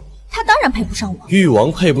欢誉王？他当然配不上我。誉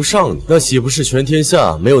王配不上你，那岂不是全天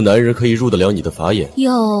下没有男人可以入得了你的法眼？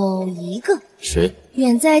有一个。谁？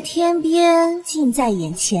远在天边，近在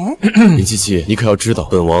眼前。林七七，你可要知道，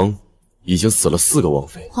本王已经死了4个王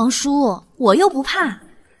妃。皇叔，我又不怕，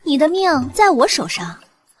你的命在我手上。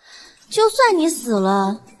就算你死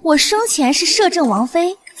了，我生前是摄政王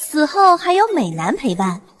妃，死后还有美男陪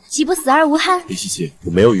伴，岂不死而无憾？林七七，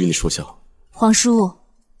我没有与你说笑。皇叔，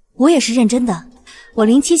我也是认真的，我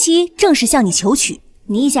林七七正式向你求娶，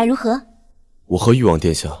你意下如何？我和誉王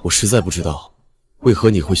殿下，我实在不知道，为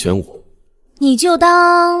何你会选我？你就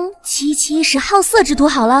当七七是好色之徒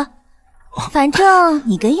好了。反正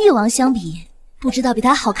你跟誉王相比，不知道比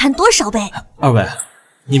他好看多少倍。二位，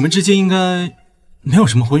你们之间应该没有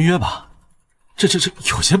什么婚约吧？这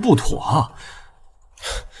有些不妥啊！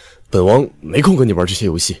本王没空跟你玩这些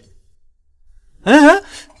游戏。哎，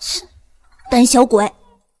胆小鬼！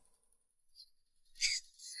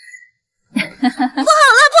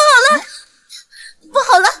不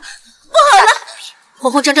好了！慌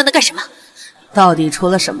慌张张的干什么？到底出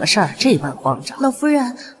了什么事儿？这般慌张？老夫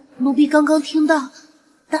人，奴婢刚刚听到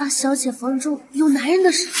大小姐房中有男人的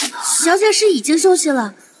声音，小姐是已经休息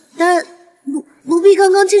了，但奴婢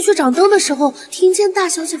刚刚进去掌灯的时候，听见大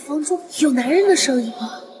小姐房中有男人的声音。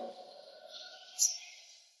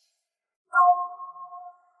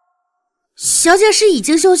小姐是已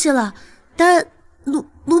经休息了，但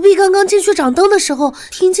奴婢刚刚进去掌灯的时候，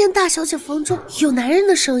听见大小姐房中有男人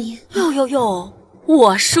的声音。哟，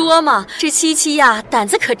我说嘛，这七七呀，胆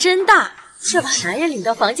子可真大，这把男人领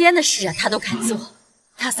到房间的事啊，她都敢做。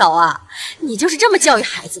大嫂啊，你就是这么教育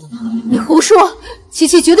孩子的吗？你胡说，七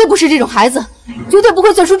七绝对不是这种孩子，绝对不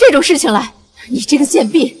会做出这种事情来。你这个贱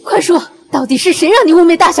婢，快说，到底是谁让你污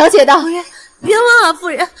蔑大小姐的？夫人，冤枉啊！夫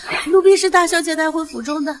人，奴婢是大小姐带回府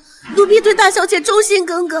中的，奴婢对大小姐忠心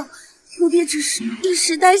耿耿，奴婢只是一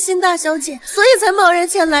时担心大小姐，所以才贸然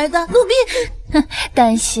前来的。奴婢，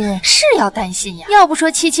担心是要担心呀，要不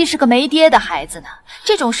说七七是个没爹的孩子呢，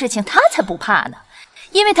这种事情他才不怕呢，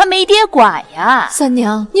因为他没爹管呀。三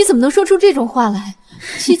娘，你怎么能说出这种话来？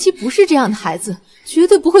七七不是这样的孩子，绝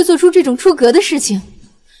对不会做出这种出格的事情。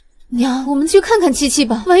娘，我们去看看七七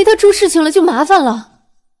吧，万一她出事情了就麻烦了。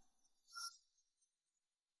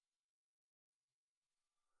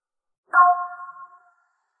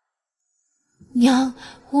娘，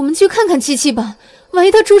我们去看看七七吧，万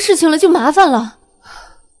一她出事情了就麻烦了。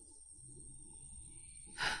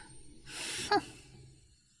哼，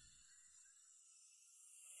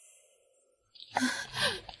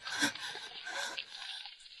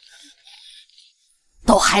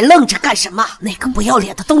都还愣着干什么？那个不要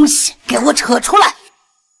脸的东西，给我扯出来！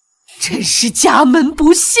真是家门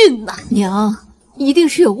不幸呐！娘，一定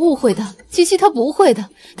是有误会的。七七她不会的，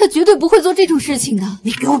她绝对不会做这种事情的。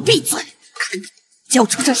你给我闭嘴！看你交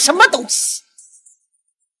出这什么东西！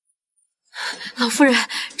老夫人，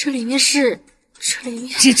这里面支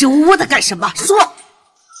支吾吾的干什么？说！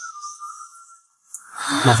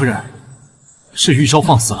老夫人，是玉昭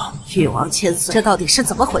放肆了。誉王千岁，这到底是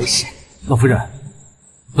怎么回事？老夫人，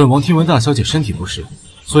本王听闻大小姐身体不适，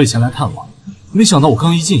所以前来探望。没想到我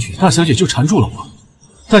刚一进去，大小姐就缠住了我。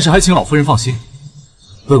但是还请老夫人放心，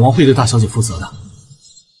本王会对大小姐负责的。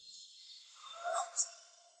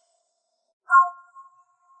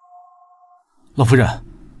老夫人，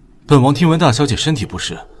本王听闻大小姐身体不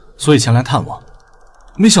适，所以前来探望。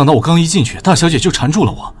没想到我刚一进去，大小姐就缠住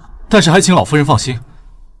了我。但是还请老夫人放心，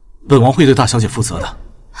本王会对大小姐负责的。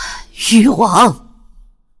誉王，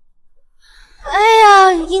哎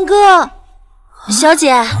呀，英哥，小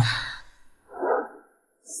姐，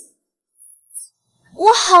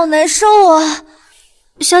我好难受啊！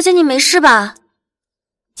小姐，你没事吧？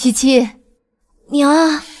七七，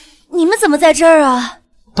娘，你们怎么在这儿啊？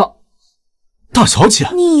大小姐，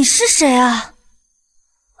你是谁啊？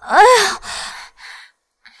哎呀，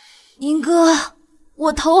英哥，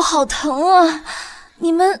我头好疼啊！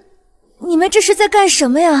你们这是在干什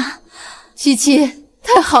么呀？七七，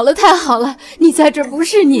太好了，太好了！你在这儿不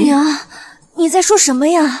是你娘，你在说什么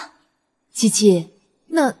呀？七七，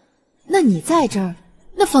那你在这儿，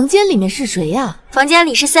那房间里面是谁呀？房间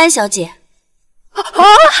里是三小姐。啊！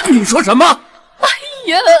你说什么？哎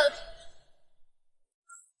呀！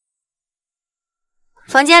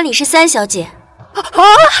房间里是三小姐。啊！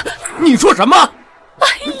你说什么？哎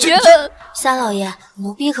呀！三老爷，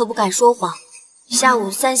奴婢可不敢说谎。下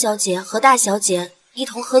午三小姐和大小姐一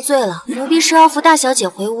同喝醉了，奴婢是要扶大小姐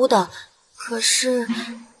回屋的，可是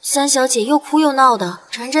三小姐又哭又闹的，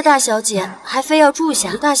缠着大小姐，还非要住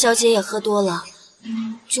下。大小姐也喝多了，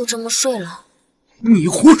就这么睡了。你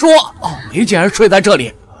胡说！奥梅竟然睡在这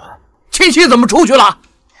里，七七怎么出去了？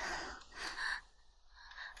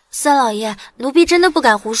三老爷，奴婢真的不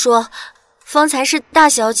敢胡说。方才是大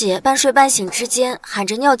小姐半睡半醒之间喊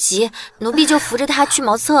着尿急，奴婢就扶着她去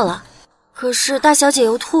茅厕了。可是大小姐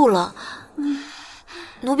又吐了，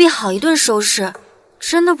奴婢好一顿收拾，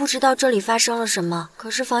真的不知道这里发生了什么。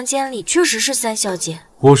可是房间里确实是三小姐。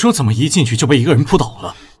我说怎么一进去就被一个人扑倒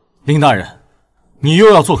了？林大人，你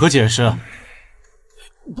又要作何解释？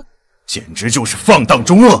简直就是放荡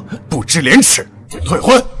中恶，不知廉耻！退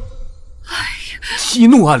婚！哎呀，息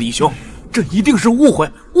怒啊，李兄，这一定是误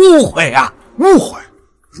会，误会啊！误会！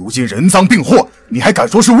如今人赃并获，你还敢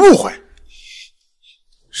说是误会？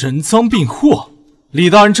人赃并获，李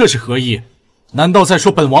大人这是何意？难道在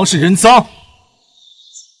说本王是人赃？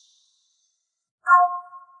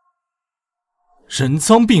人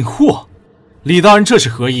赃并获，李大人这是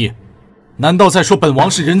何意？难道在说本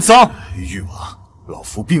王是人赃？誉王，老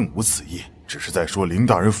夫并无此意，只是在说林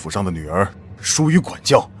大人府上的女儿疏于管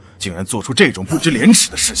教，竟然做出这种不知廉耻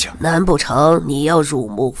的事情。难不成你要辱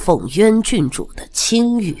没凤渊郡主的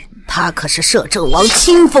清誉？他可是摄政王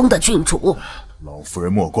亲封的郡主。老夫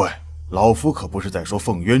人莫怪，老夫可不是在说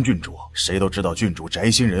凤渊郡主。谁都知道郡主宅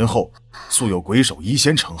心仁厚，素有鬼手医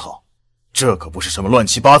仙称号，这可不是什么乱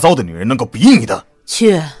七八糟的女人能够比拟的。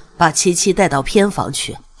去把七七带到偏房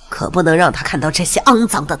去，可不能让她看到这些肮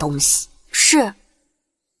脏的东西。是。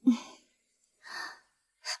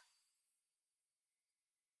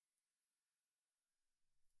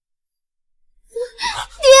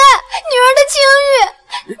爹，女儿的清誉，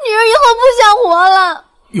女儿以后不想活了。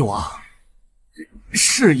誉王，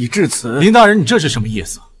事已至此，林大人，你这是什么意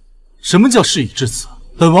思？什么叫事已至此？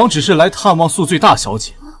本王只是来探望宿醉大小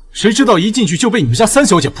姐，谁知道一进去就被你们家三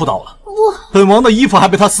小姐扑倒了。本王的衣服还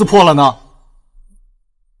被她撕破了呢。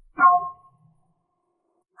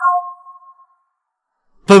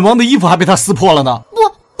本王的衣服还被她撕破了呢。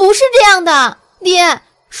不是这样的，爹，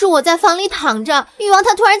是我在房里躺着，誉王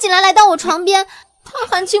他突然进来到我床边，他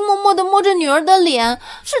含情脉脉地摸着女儿的脸，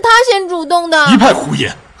是他先主动的。一派胡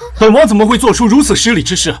言！本王怎么会做出如此失礼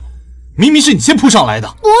之事？明明是你先扑上来的。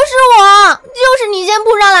不是我，就是你先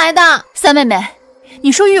扑上来的。三妹妹，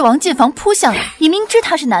你说誉王进房扑向你，你明知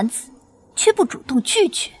他是男子，却不主动拒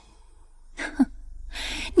绝。哼，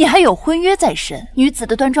你还有婚约在身，女子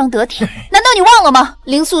的端庄得体，难道你忘了吗？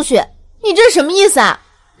林素雪，你这是什么意思啊？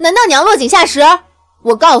难道你要落井下石？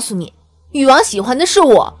我告诉你，誉王喜欢的是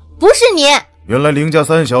我，不是你。原来林家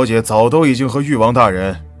三小姐早都已经和誉王大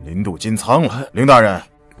人临渡金仓了。林大人，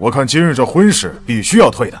我看今日这婚事必须要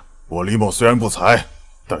退的。我李某虽然不才，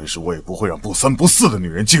但是我也不会让不三不四的女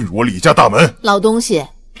人进入我李家大门。老东西，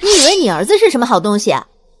你以为你儿子是什么好东西啊？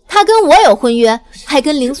他跟我有婚约，还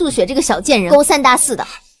跟林素雪这个小贱人勾三搭四的。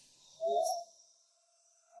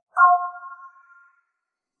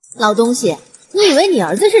老东西，你以为你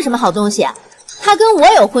儿子是什么好东西？他跟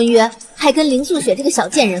我有婚约，还跟林素雪这个小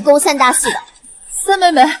贱人勾三搭四的。三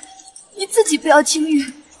妹妹，你自己不要轻郁，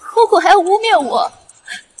何苦还要污蔑我？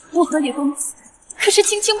我和李公子可是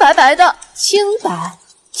清清白白的。清白？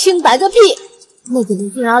清白个屁！那个李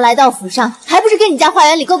静饶来到府上，还不是跟你家花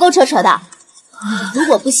园里勾勾扯扯的？如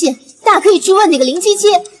果不信，大可以去问那个林七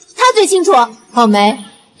七，她最清楚。浩梅，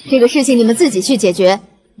这个事情你们自己去解决，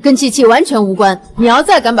跟七七完全无关。你要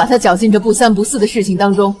再敢把她搅进这不三不四的事情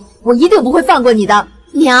当中，我一定不会放过你的。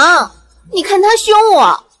娘，你看他凶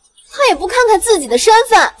我，他也不看看自己的身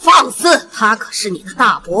份。放肆！她可是你的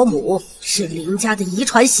大伯母，是林家的遗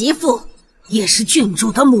传媳妇，也是郡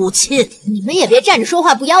主的母亲。你们也别站着说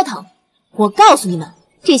话不腰疼。我告诉你们，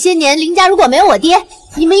这些年林家如果没有我爹，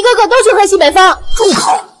你们一个个都去喝西北风。住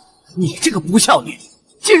口！你这个不孝女，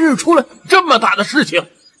今日出了这么大的事情，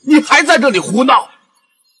你还在这里胡闹！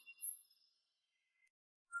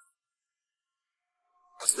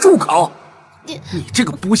住口！你这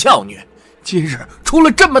个不孝女，今日出了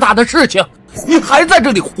这么大的事情，你还在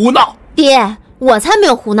这里胡闹！爹，我才没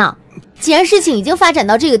有胡闹。既然事情已经发展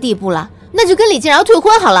到这个地步了，那就跟李静饶退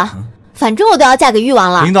婚好了。反正我都要嫁给誉王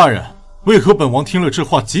了。林大人，为何本王听了这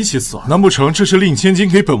话极其刺耳？难不成这是令千金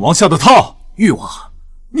给本王下的套？誉王，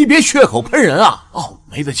你别血口喷人啊！傲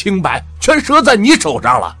梅的清白全折在你手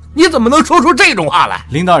上了，你怎么能说出这种话来？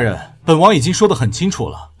林大人，本王已经说得很清楚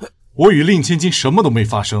了，我与令千金什么都没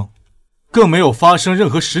发生，更没有发生任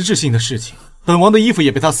何实质性的事情。本王的衣服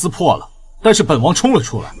也被他撕破了，但是本王冲了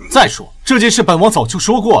出来。再说这件事，本王早就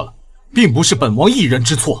说过了，并不是本王一人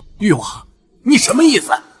之错。誉王，你什么意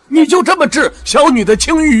思？你就这么置小女的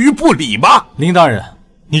清誉于不理吗？林大人，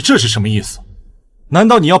你这是什么意思？难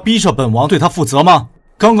道你要逼着本王对她负责吗？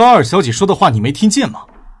刚刚二小姐说的话你没听见吗？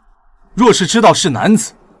若是知道是男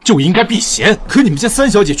子，就应该避嫌，可你们家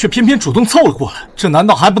三小姐却偏偏主动凑了过来，这难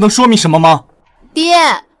道还不能说明什么吗？爹，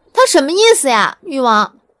他什么意思呀？誉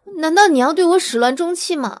王，难道你要对我始乱终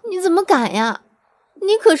弃吗？你怎么敢呀？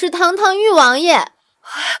你可是堂堂誉王爷！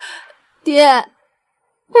爹，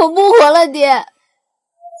我不活了，爹！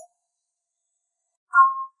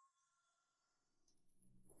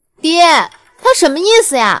爹，他什么意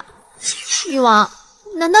思呀？誉王，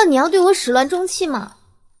难道你要对我始乱终弃吗？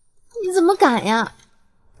你怎么敢呀？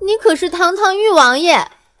你可是堂堂誉王爷！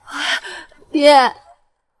爹，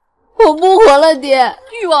我不活了，爹！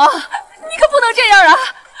誉王，你可不能这样啊！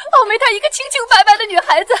傲梅她一个清清白白的女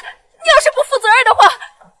孩子，你要是不负责任的话，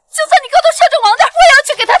就算你告到摄政王那儿，我也要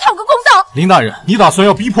去给她讨个公道。林大人，你打算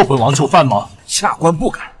要逼迫本王就范吗？下官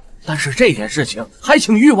不敢，但是这件事情还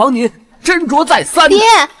请誉王您斟酌再三。爹，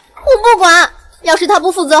我不管，要是他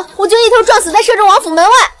不负责，我就一头撞死在摄政王府门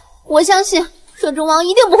外。我相信摄政王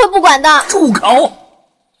一定不会不管的。住口！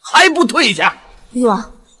还不退下！誉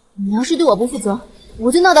王，你要是对我不负责，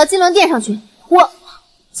我就闹到金銮殿上去。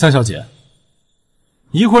三小姐，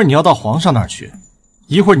一会儿你要到皇上那儿去，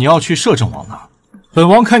一会儿你要去摄政王那儿。本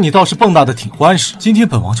王看你倒是蹦跶的挺欢实，今天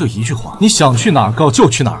本王就一句话，你想去哪儿告就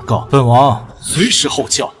去哪儿告，本王随时候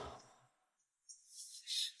叫。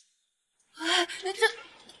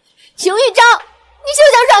邢玉章，你休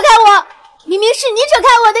想甩开我！明明是你扯开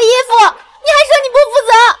我的衣服，你还说你不负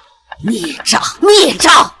责！孽障，孽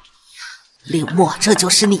障！林墨，这就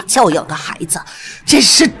是你教养的孩子，真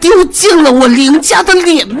是丢尽了我林家的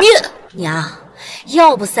脸面。娘，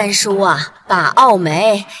要不三叔啊，把傲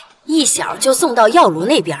梅一小就送到药炉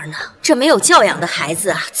那边呢。这没有教养的孩子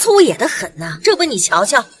啊，粗野的很呐。这不你瞧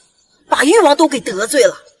瞧，把誉王都给得罪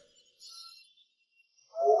了。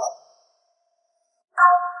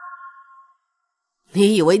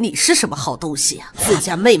你以为你是什么好东西啊？自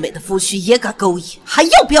家妹妹的夫婿也敢勾引，还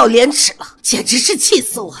要不要廉耻了？简直是气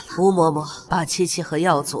死我了！吴嬷嬷，把七七和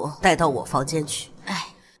耀祖带到我房间去。哎，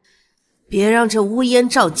别让这乌烟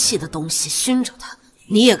瘴气的东西熏着他。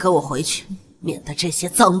你也跟我回去，免得这些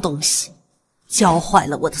脏东西教坏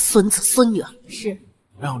了我的孙子孙女儿。是，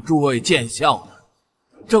让诸位见笑了。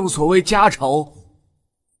正所谓家丑，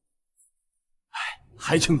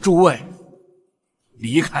还请诸位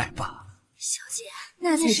离开吧。小姐，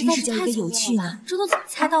那才真是叫一个有趣呢。这都怎么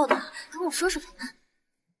猜到的？跟我说说。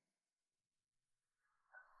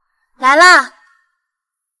来啦！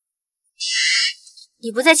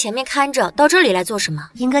你不在前面看着，到这里来做什么？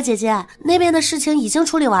银哥姐姐，那边的事情已经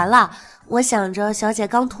处理完了。我想着小姐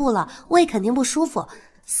刚吐了，胃肯定不舒服，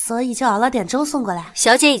所以就熬了点粥送过来。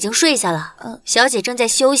小姐已经睡下了，小姐正在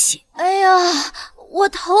休息。哎呀，我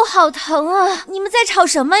头好疼啊！你们在吵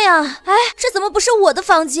什么呀？哎，这怎么不是我的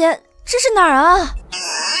房间？这是哪儿啊？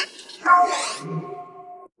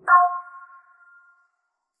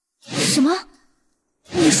什么？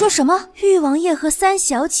你说什么？誉王爷和三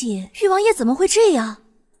小姐？誉王爷怎么会这样？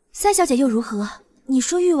三小姐又如何？你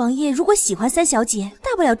说誉王爷如果喜欢三小姐，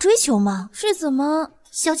大不了追求嘛，是怎么？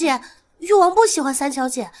小姐，誉王不喜欢三小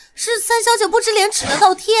姐，是三小姐不知廉耻的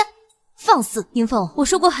倒贴。放肆！银凤，我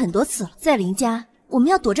说过很多次了，在林家我们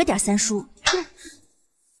要躲着点三叔。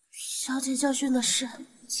小姐教训的是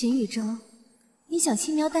秦宇峥，你想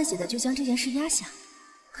轻描淡写的就将这件事压下，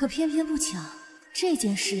可偏偏不巧，这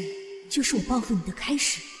件事就是我报复你的开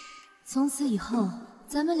始。从此以后，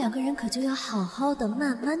咱们两个人可就要好好的、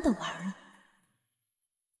慢慢的玩了。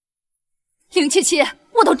林七七，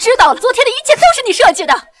我都知道了，昨天的一切都是你设计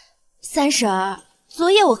的。三婶儿，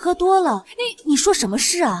昨夜我喝多了，你说什么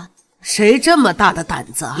事啊？谁这么大的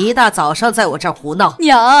胆子，一大早上在我这儿胡闹？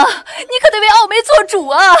娘，你可得为傲梅做主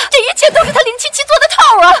啊！这一切都是他林七七做的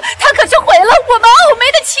套啊！他可是毁了我们傲梅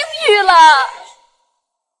的清誉了。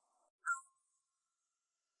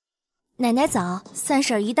奶奶早，三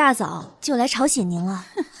婶儿一大早就来吵醒您了，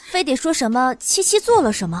非得说什么七七做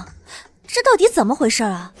了什么，这到底怎么回事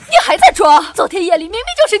啊？你还在装？昨天夜里明明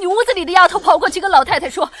就是你屋子里的丫头跑过去跟老太太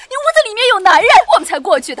说你屋子里面有男人，我们才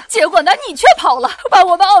过去的。结果呢，你却跑了，把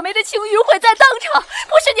我们傲梅的清誉毁在当场。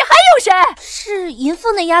不是你还有谁？是银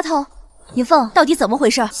凤那丫头。银凤，到底怎么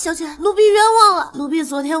回事？小姐，奴婢冤枉了。奴婢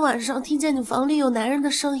昨天晚上听见你房里有男人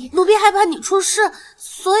的声音，奴婢害怕你出事，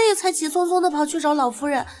所以才急匆匆的跑去找老夫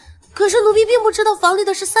人。可是奴婢并不知道房里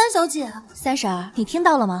的是三小姐。三婶儿，你听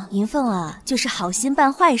到了吗？银凤啊，就是好心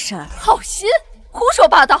办坏事儿。好心？胡说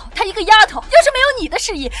八道！她一个丫头，要是没有你的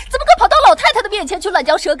示意，怎么敢跑到老太太的面前去乱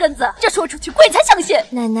嚼舌根子？这说出去，鬼才相信。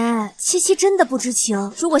奶奶，七七真的不知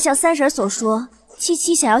情。如果像三婶所说，七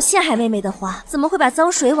七想要陷害妹妹的话，怎么会把脏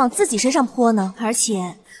水往自己身上泼呢？而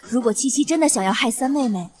且，如果七七真的想要害三妹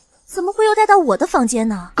妹，怎么会又带到我的房间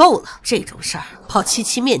呢？够了，这种事儿跑七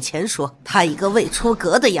七面前说，她一个未出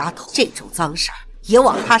阁的丫头，这种脏事儿也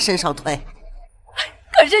往她身上推。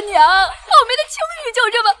可是娘，傲梅的清誉就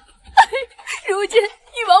这么……如今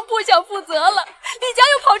誉王不想负责了，李家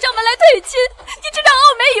又跑上门来退亲，你这让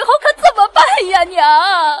傲梅以后可怎么办呀，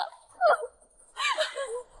娘？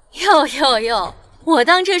哟，我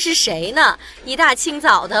当这是谁呢？一大清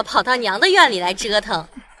早的跑到娘的院里来折腾。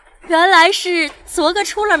原来是昨个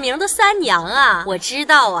出了名的三娘啊！我知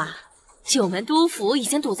道啊，九门督府已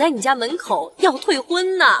经堵在你家门口要退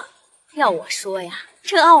婚呢。要我说呀，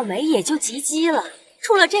这傲梅也就及笄了，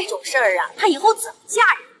出了这种事儿啊，她以后怎么嫁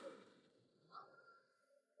人？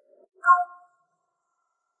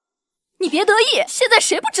你别得意，现在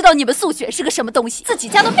谁不知道你们素雪是个什么东西？自己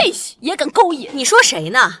家的妹婿也敢勾引？你说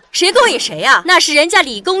谁呢？谁勾引谁呀？那是人家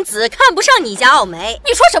李公子看不上你家傲梅。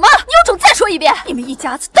你说什么？你有种再说一遍！你们一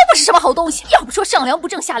家子都不是什么好东西，要不说上梁不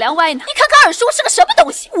正下梁歪呢？你看看二叔是个什么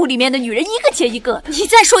东西？屋里面的女人一个接一个的。你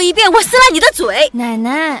再说一遍，我撕烂你的嘴！奶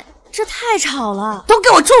奶，这太吵了，都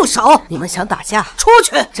给我住手！你们想打架，出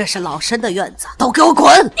去！这是老身的院子，都给我滚！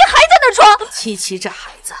你还在那装？七七这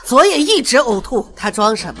孩子昨夜一直呕吐，他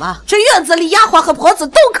装什么？这院子里丫鬟和婆子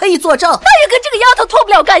都可以作证。那也跟这个丫头脱不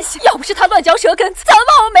了干系。要不是她乱嚼舌根，咱们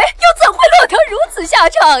傲梅又怎会落得如此下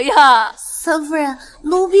场呀？三夫人，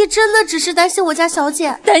奴婢真的只是担心我家小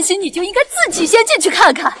姐。担心你就应该自己先进去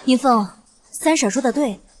看看。银凤，三婶说的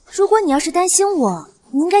对，如果你要是担心我，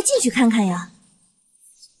你应该进去看看呀。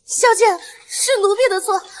小姐，是奴婢的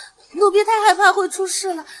错，奴婢太害怕会出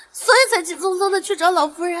事了，所以才急匆匆的去找老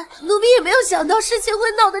夫人。奴婢也没有想到事情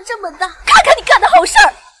会闹得这么大。看看你干的好事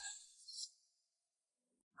儿！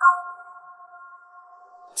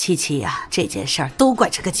七七呀，这件事儿都怪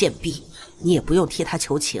这个贱婢，你也不用替她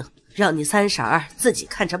求情，让你三婶儿自己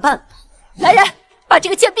看着办吧。来人，把这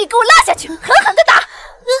个贱婢给我拉下去，狠狠的打！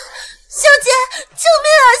小姐，救命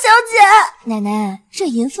啊！小姐，奶奶，这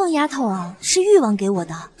银凤丫头啊，是誉王给我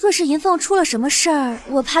的。若是银凤出了什么事儿，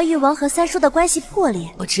我怕誉王和三叔的关系破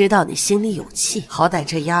裂。我知道你心里有气，好歹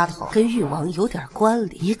这丫头跟誉王有点关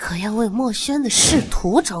联，你可要为墨轩的仕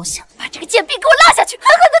途着想。把这个贱婢给我拉下去，狠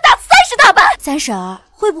狠的打30大板！三婶儿，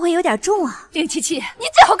会不会有点重啊？林七七，你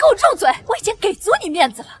最好给我住嘴！我已经给足你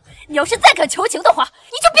面子了，你要是再敢求情的话，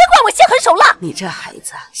你就别怪我心狠手辣。你这孩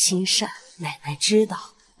子心善，奶奶知道。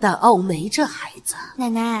但傲梅这孩子，奶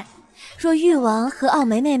奶，若誉王和傲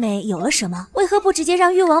梅妹妹有了什么，为何不直接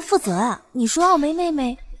让誉王负责啊？你说傲梅妹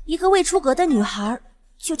妹一个未出阁的女孩，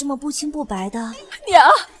就这么不清不白的？娘，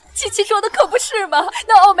七七说的可不是吗？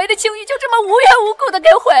那傲梅的清誉就这么无缘无故的给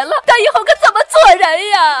毁了，她以后可怎么做人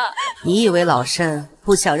呀？你以为老身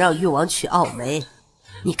不想让誉王娶傲梅？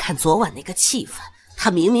你看昨晚那个气氛，他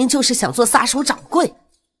明明就是想做撒手掌柜，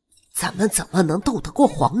咱们怎么能斗得过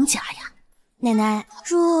皇家呀？奶奶，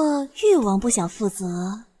若誉王不想负责，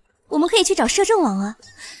我们可以去找摄政王啊。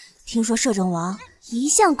听说摄政王一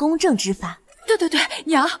向公正执法，对，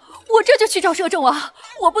娘，我这就去找摄政王，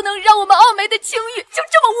我不能让我们傲梅的清誉就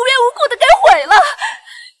这么无缘无故的给毁了。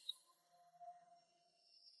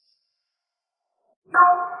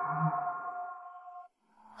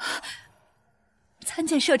参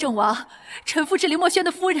见摄政王，臣妇是林墨轩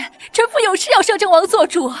的夫人，臣妇有事要摄政王做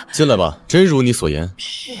主。进来吧，真如你所言。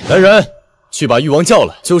是。来人，去把誉王叫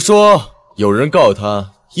来，就说有人告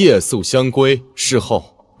他夜宿香闺，事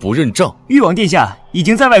后不认账。誉王殿下已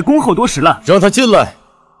经在外恭候多时了，让他进来。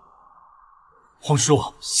皇叔，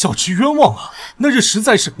小侄冤枉啊！那日实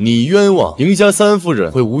在是……你冤枉，林家三夫人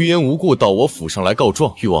会无缘无故到我府上来告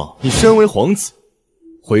状。誉王，你身为皇子，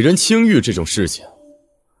毁人清誉这种事情，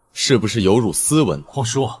是不是有辱斯文？皇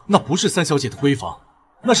叔，那不是三小姐的闺房，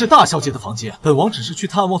那是大小姐的房间。本王只是去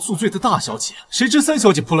探望宿醉的大小姐，谁知三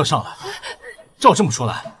小姐扑了上来。照这么说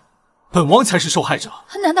来，本王才是受害者。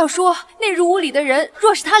难道说那入屋里的人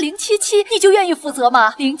若是她林七七，你就愿意负责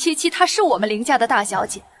吗？林七七她是我们林家的大小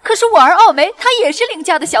姐，可是我儿傲梅她也是林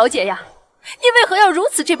家的小姐呀，你为何要如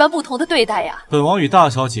此这般不同的对待呀？本王与大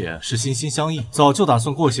小姐是心心相印，早就打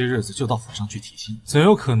算过些日子就到府上去提亲，怎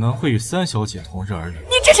有可能会与三小姐同日而语？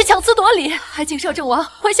你这是强词夺理，还请摄政王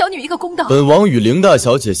还小女一个公道。本王与凌大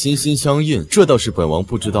小姐心心相印，这倒是本王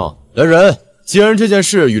不知道。来人，既然这件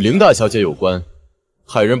事与凌大小姐有关，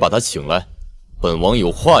派人把她请来，本王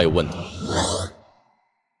有话要问她。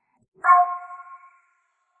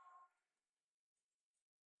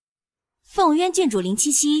凤渊郡主林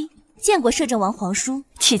七七见过摄政王皇叔。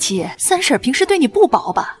七七，三婶平时对你不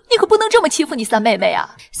薄吧？你可不能这么欺负你三妹妹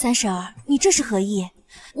啊！三婶儿，你这是何意？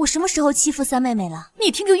我什么时候欺负三妹妹了？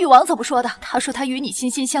你听听誉王怎么说的，他说他与你心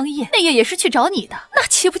心相印，那夜也是去找你的，那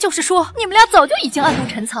岂不就是说你们俩早就已经暗度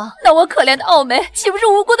陈仓？那我可怜的傲梅岂不是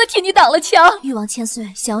无辜的替你挡了枪？誉王千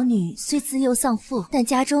岁，小女虽自幼丧父，但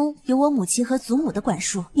家中有我母亲和祖母的管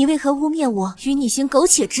束，你为何污蔑我与你行苟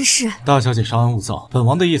且之事？大小姐稍安勿躁，本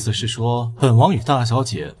王的意思是说，本王与大小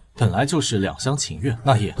姐本来就是两厢情愿，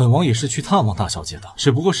那夜本王也是去探望大小姐的，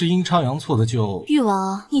只不过是阴差阳错的就……誉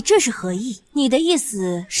王，你这是何意？你的意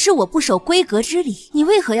思是我不守规格之礼，你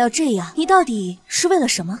为何要这样？你到底是为了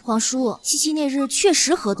什么？皇叔，七七那日确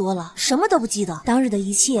实喝多了，什么都不记得，当日的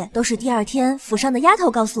一切都是第二天府上的丫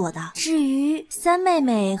头告诉我的。至于三妹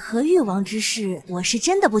妹和誉王之事，我是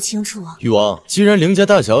真的不清楚。誉王，既然凌家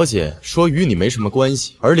大小姐说与你没什么关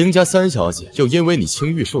系，而凌家三小姐又因为你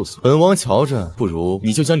清誉受损，本王瞧着不如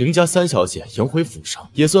你就将凌家三小姐迎回府上，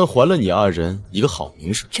也算还了你二人一个好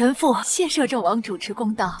名声。臣妇谢摄政王主持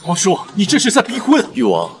公道。皇叔，你这是在逼婚！誉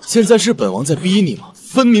王，现在是本王在逼你吗？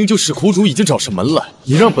分明就是苦主已经找上门来，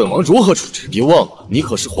你让本王如何处置？别忘了，你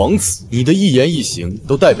可是皇子，你的一言一行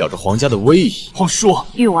都代表着皇家的威仪。皇叔，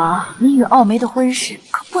誉王，你与傲梅的婚事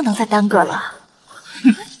可不能再耽搁了。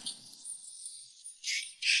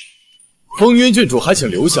风云郡主还请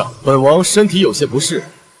留下，本王身体有些不适，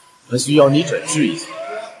还需要你诊治一下。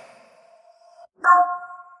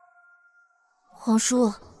皇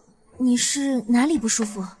叔，你是哪里不舒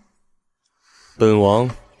服？本王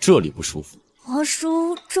这里不舒服。皇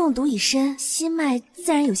叔中毒已深，心脉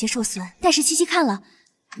自然有些受损，但是七七看了，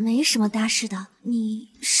没什么大事的。你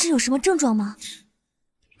是有什么症状吗？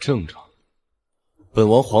症状？本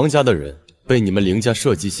王皇家的人被你们凌家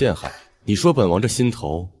设计陷害，你说本王这心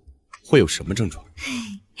头会有什么症状？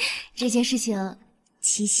这件事情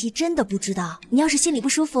七七真的不知道，你要是心里不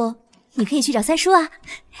舒服，你可以去找三叔啊。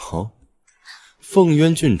好，凤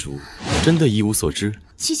渊郡主真的一无所知。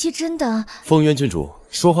七七真的……凤渊郡主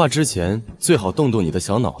说话之前最好动动你的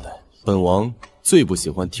小脑袋，本王最不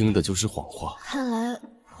喜欢听的就是谎话。看来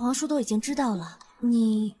皇叔都已经知道了，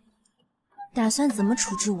你打算怎么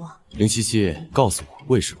处置我？凌七七，告诉我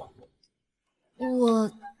为什么？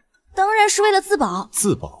我当然是为了自保。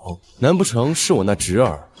自保？难不成是我那侄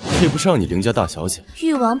儿配不上你凌家大小姐？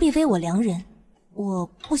誉王并非我良人，我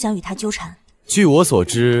不想与他纠缠。据我所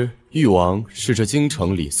知，誉王是这京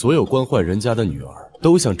城里所有官宦人家的女儿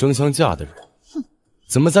都想争相嫁的人。哼，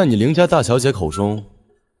怎么在你凌家大小姐口中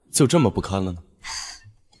就这么不堪了呢？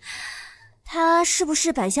她是不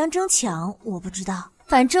是百香争抢我不知道，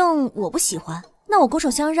反正我不喜欢，那我拱手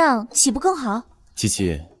相让岂不更好？七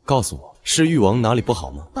七，告诉我是誉王哪里不好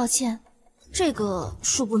吗？抱歉，这个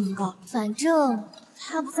恕不能告，反正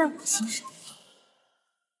他不在我心上。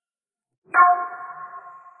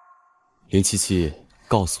林七七，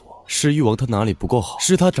告诉我是誉王他哪里不够好？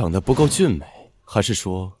是他长得不够俊美，还是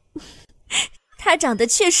说……他长得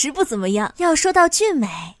确实不怎么样，要说到俊美，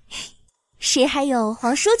谁还有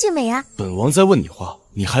皇叔俊美啊？本王在问你话，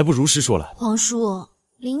你还不如实说来。皇叔，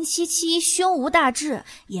林七七胸无大志，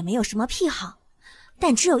也没有什么癖好，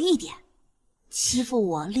但只有一点，欺负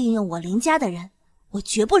我、利用我林家的人，我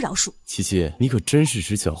绝不饶恕。七七，你可真是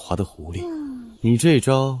只狡猾的狐狸。你这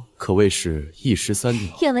招可谓是一石三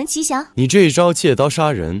鸟。愿闻其详。你这招借刀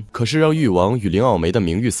杀人，可是让誉王与林傲梅的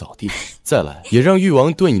名誉扫地，再来也让誉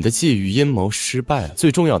王对你的觊觎阴谋失败了。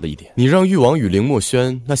最重要的一点，你让誉王与凌墨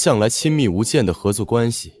轩那向来亲密无间的合作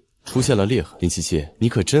关系出现了裂痕。林七七，你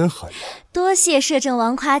可真狠！多谢摄政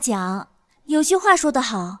王夸奖。有句话说得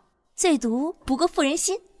好，最毒不过妇人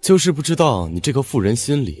心。就是不知道你这个妇人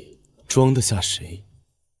心里装得下谁。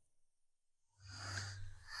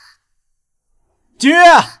金月，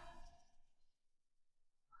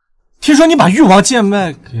听说你把誉王贱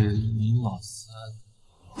卖给林老三，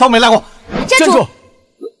当没来过。站住！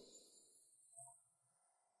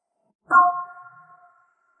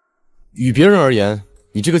与别人而言，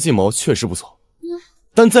你这个计谋确实不错，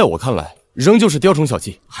但在我看来，仍旧是雕虫小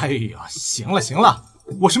技。哎呀，行了行了，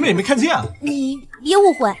我什么也没看见。你别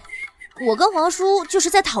误会，我跟皇叔就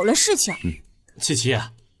是在讨论事情。七七，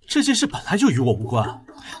这件事本来就与我无关。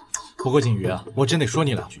不过锦瑜，我真得说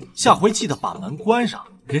你两句，下回记得把门关上，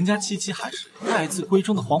人家七七还是待字闺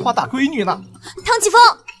中的黄花大闺女呢。唐启风，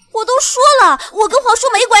我都说了，我跟皇叔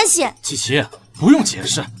没关系。七七，不用解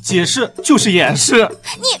释，解释就是掩饰。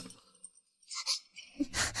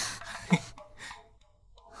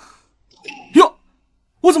哟，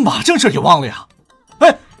我怎么把正事给忘了呀？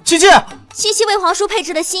哎，七七，七七为皇叔配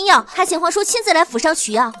制的新药，还请皇叔亲自来府上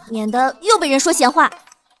取药，免得又被人说闲话。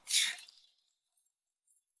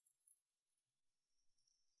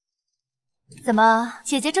怎么，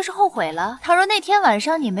姐姐这是后悔了？倘若那天晚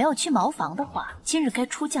上你没有去茅房的话，今日该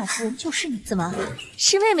出嫁之人就是你。怎么，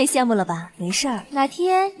是妹妹羡慕了吧？没事儿，哪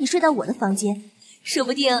天你睡到我的房间，说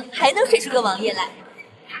不定还能睡出个王爷来。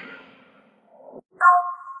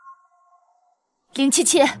林七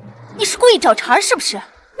七，你是故意找茬是不是？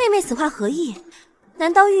妹妹此话何意？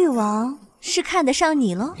难道誉王是看得上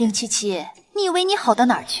你了？林七七，你以为你好到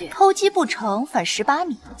哪儿去？偷鸡不成反18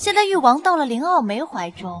米。现在誉王到了林傲梅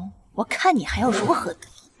怀中，我看你还要如何得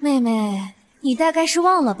意？妹妹，你大概是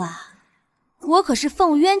忘了吧？我可是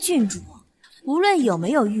凤渊郡主，无论有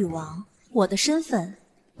没有誉王，我的身份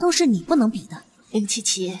都是你不能比的。林七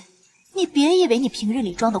七，你别以为你平日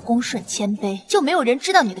里装的恭顺谦卑，就没有人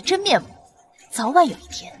知道你的真面目。早晚有一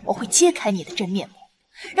天，我会揭开你的真面目，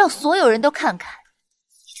让所有人都看看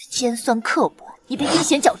你的尖酸刻薄，你的阴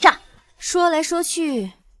险狡诈。说来说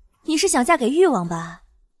去，你是想嫁给誉王吧？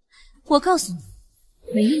我告诉你，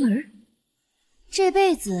没门儿！这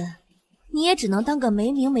辈子你也只能当个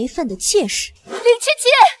没名没分的妾室。林七七，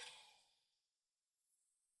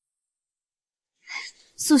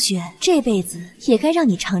素雪，这辈子也该让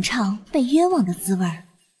你尝尝被冤枉的滋味儿。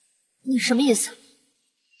你什么意思？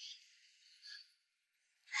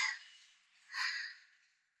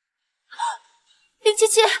林七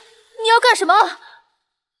七，你要干什么？素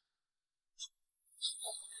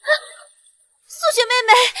雪妹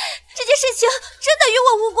妹，这件事情真的与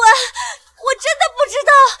我无关，我真的不知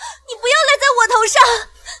道，你不要赖在我头上！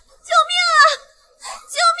救命啊！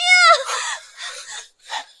救命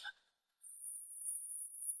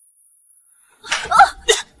啊！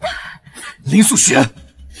林素雪，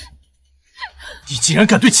你竟然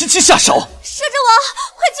敢对七七下手！摄政王，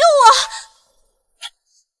快救我！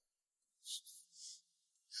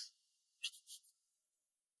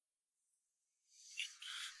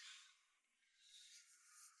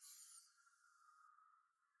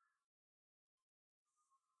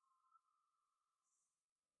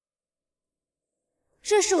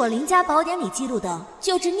这是我林家宝典里记录的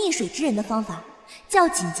救治溺水之人的方法，叫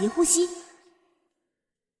紧急呼吸，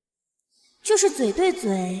就是嘴对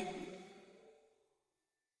嘴